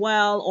so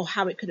well or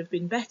how it could have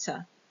been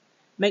better.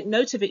 Make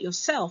note of it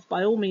yourself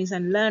by all means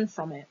and learn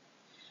from it.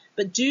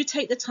 But do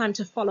take the time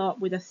to follow up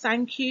with a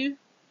thank you.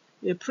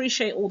 We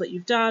appreciate all that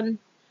you've done.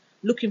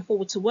 Looking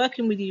forward to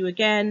working with you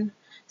again.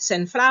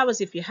 Send flowers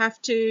if you have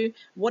to.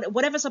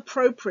 Whatever's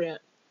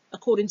appropriate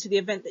according to the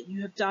event that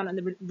you have done and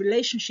the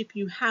relationship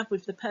you have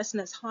with the person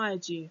that's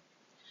hired you.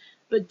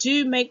 But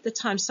do make the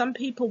time. Some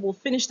people will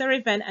finish their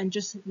event and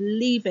just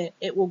leave it.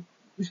 It will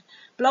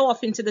blow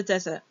off into the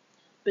desert.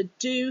 But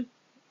do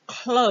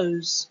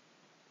close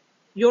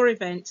your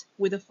event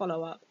with a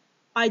follow-up.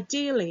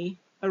 Ideally,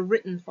 a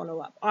written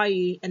follow-up,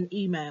 i.e. an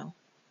email.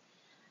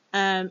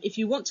 If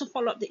you want to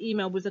follow up the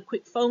email with a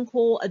quick phone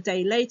call a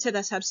day later,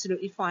 that's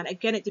absolutely fine.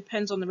 Again, it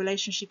depends on the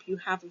relationship you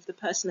have with the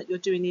person that you're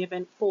doing the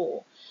event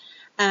for.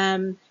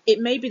 It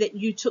may be that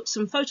you took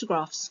some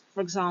photographs,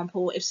 for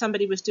example, if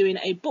somebody was doing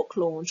a book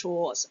launch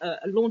or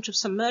a launch of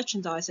some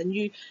merchandise, and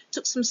you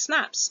took some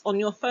snaps on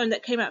your phone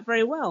that came out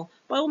very well.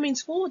 By all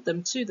means, forward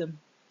them to them.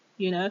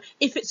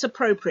 If it's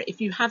appropriate,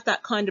 if you have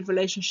that kind of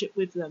relationship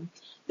with them,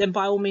 then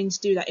by all means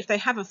do that. If they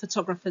have a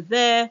photographer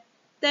there,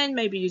 then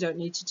maybe you don't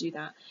need to do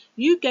that.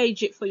 You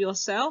gauge it for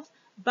yourself,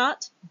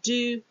 but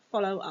do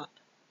follow up.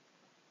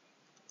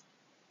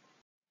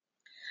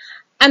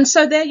 And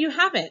so there you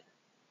have it.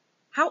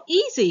 How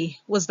easy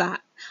was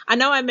that? I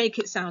know I make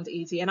it sound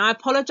easy, and I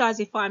apologize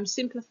if I'm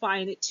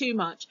simplifying it too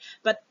much,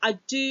 but I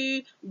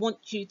do want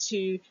you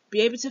to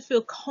be able to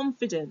feel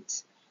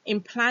confident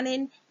in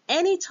planning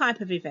any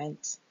type of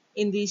event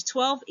in these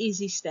 12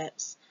 easy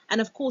steps. And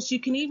of course, you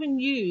can even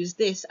use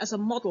this as a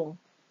model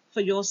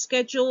for your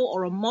schedule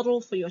or a model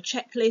for your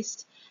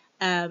checklist,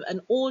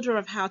 an order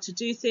of how to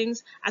do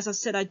things. As I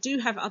said, I do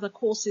have other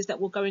courses that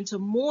will go into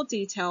more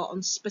detail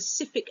on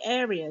specific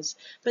areas,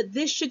 but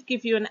this should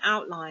give you an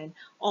outline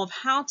of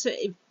how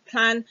to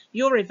plan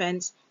your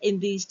events in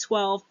these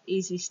 12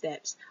 easy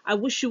steps. I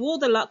wish you all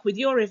the luck with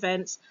your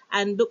events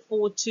and look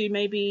forward to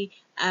maybe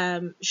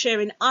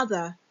sharing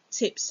other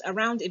tips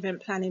around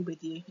event planning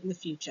with you in the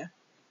future.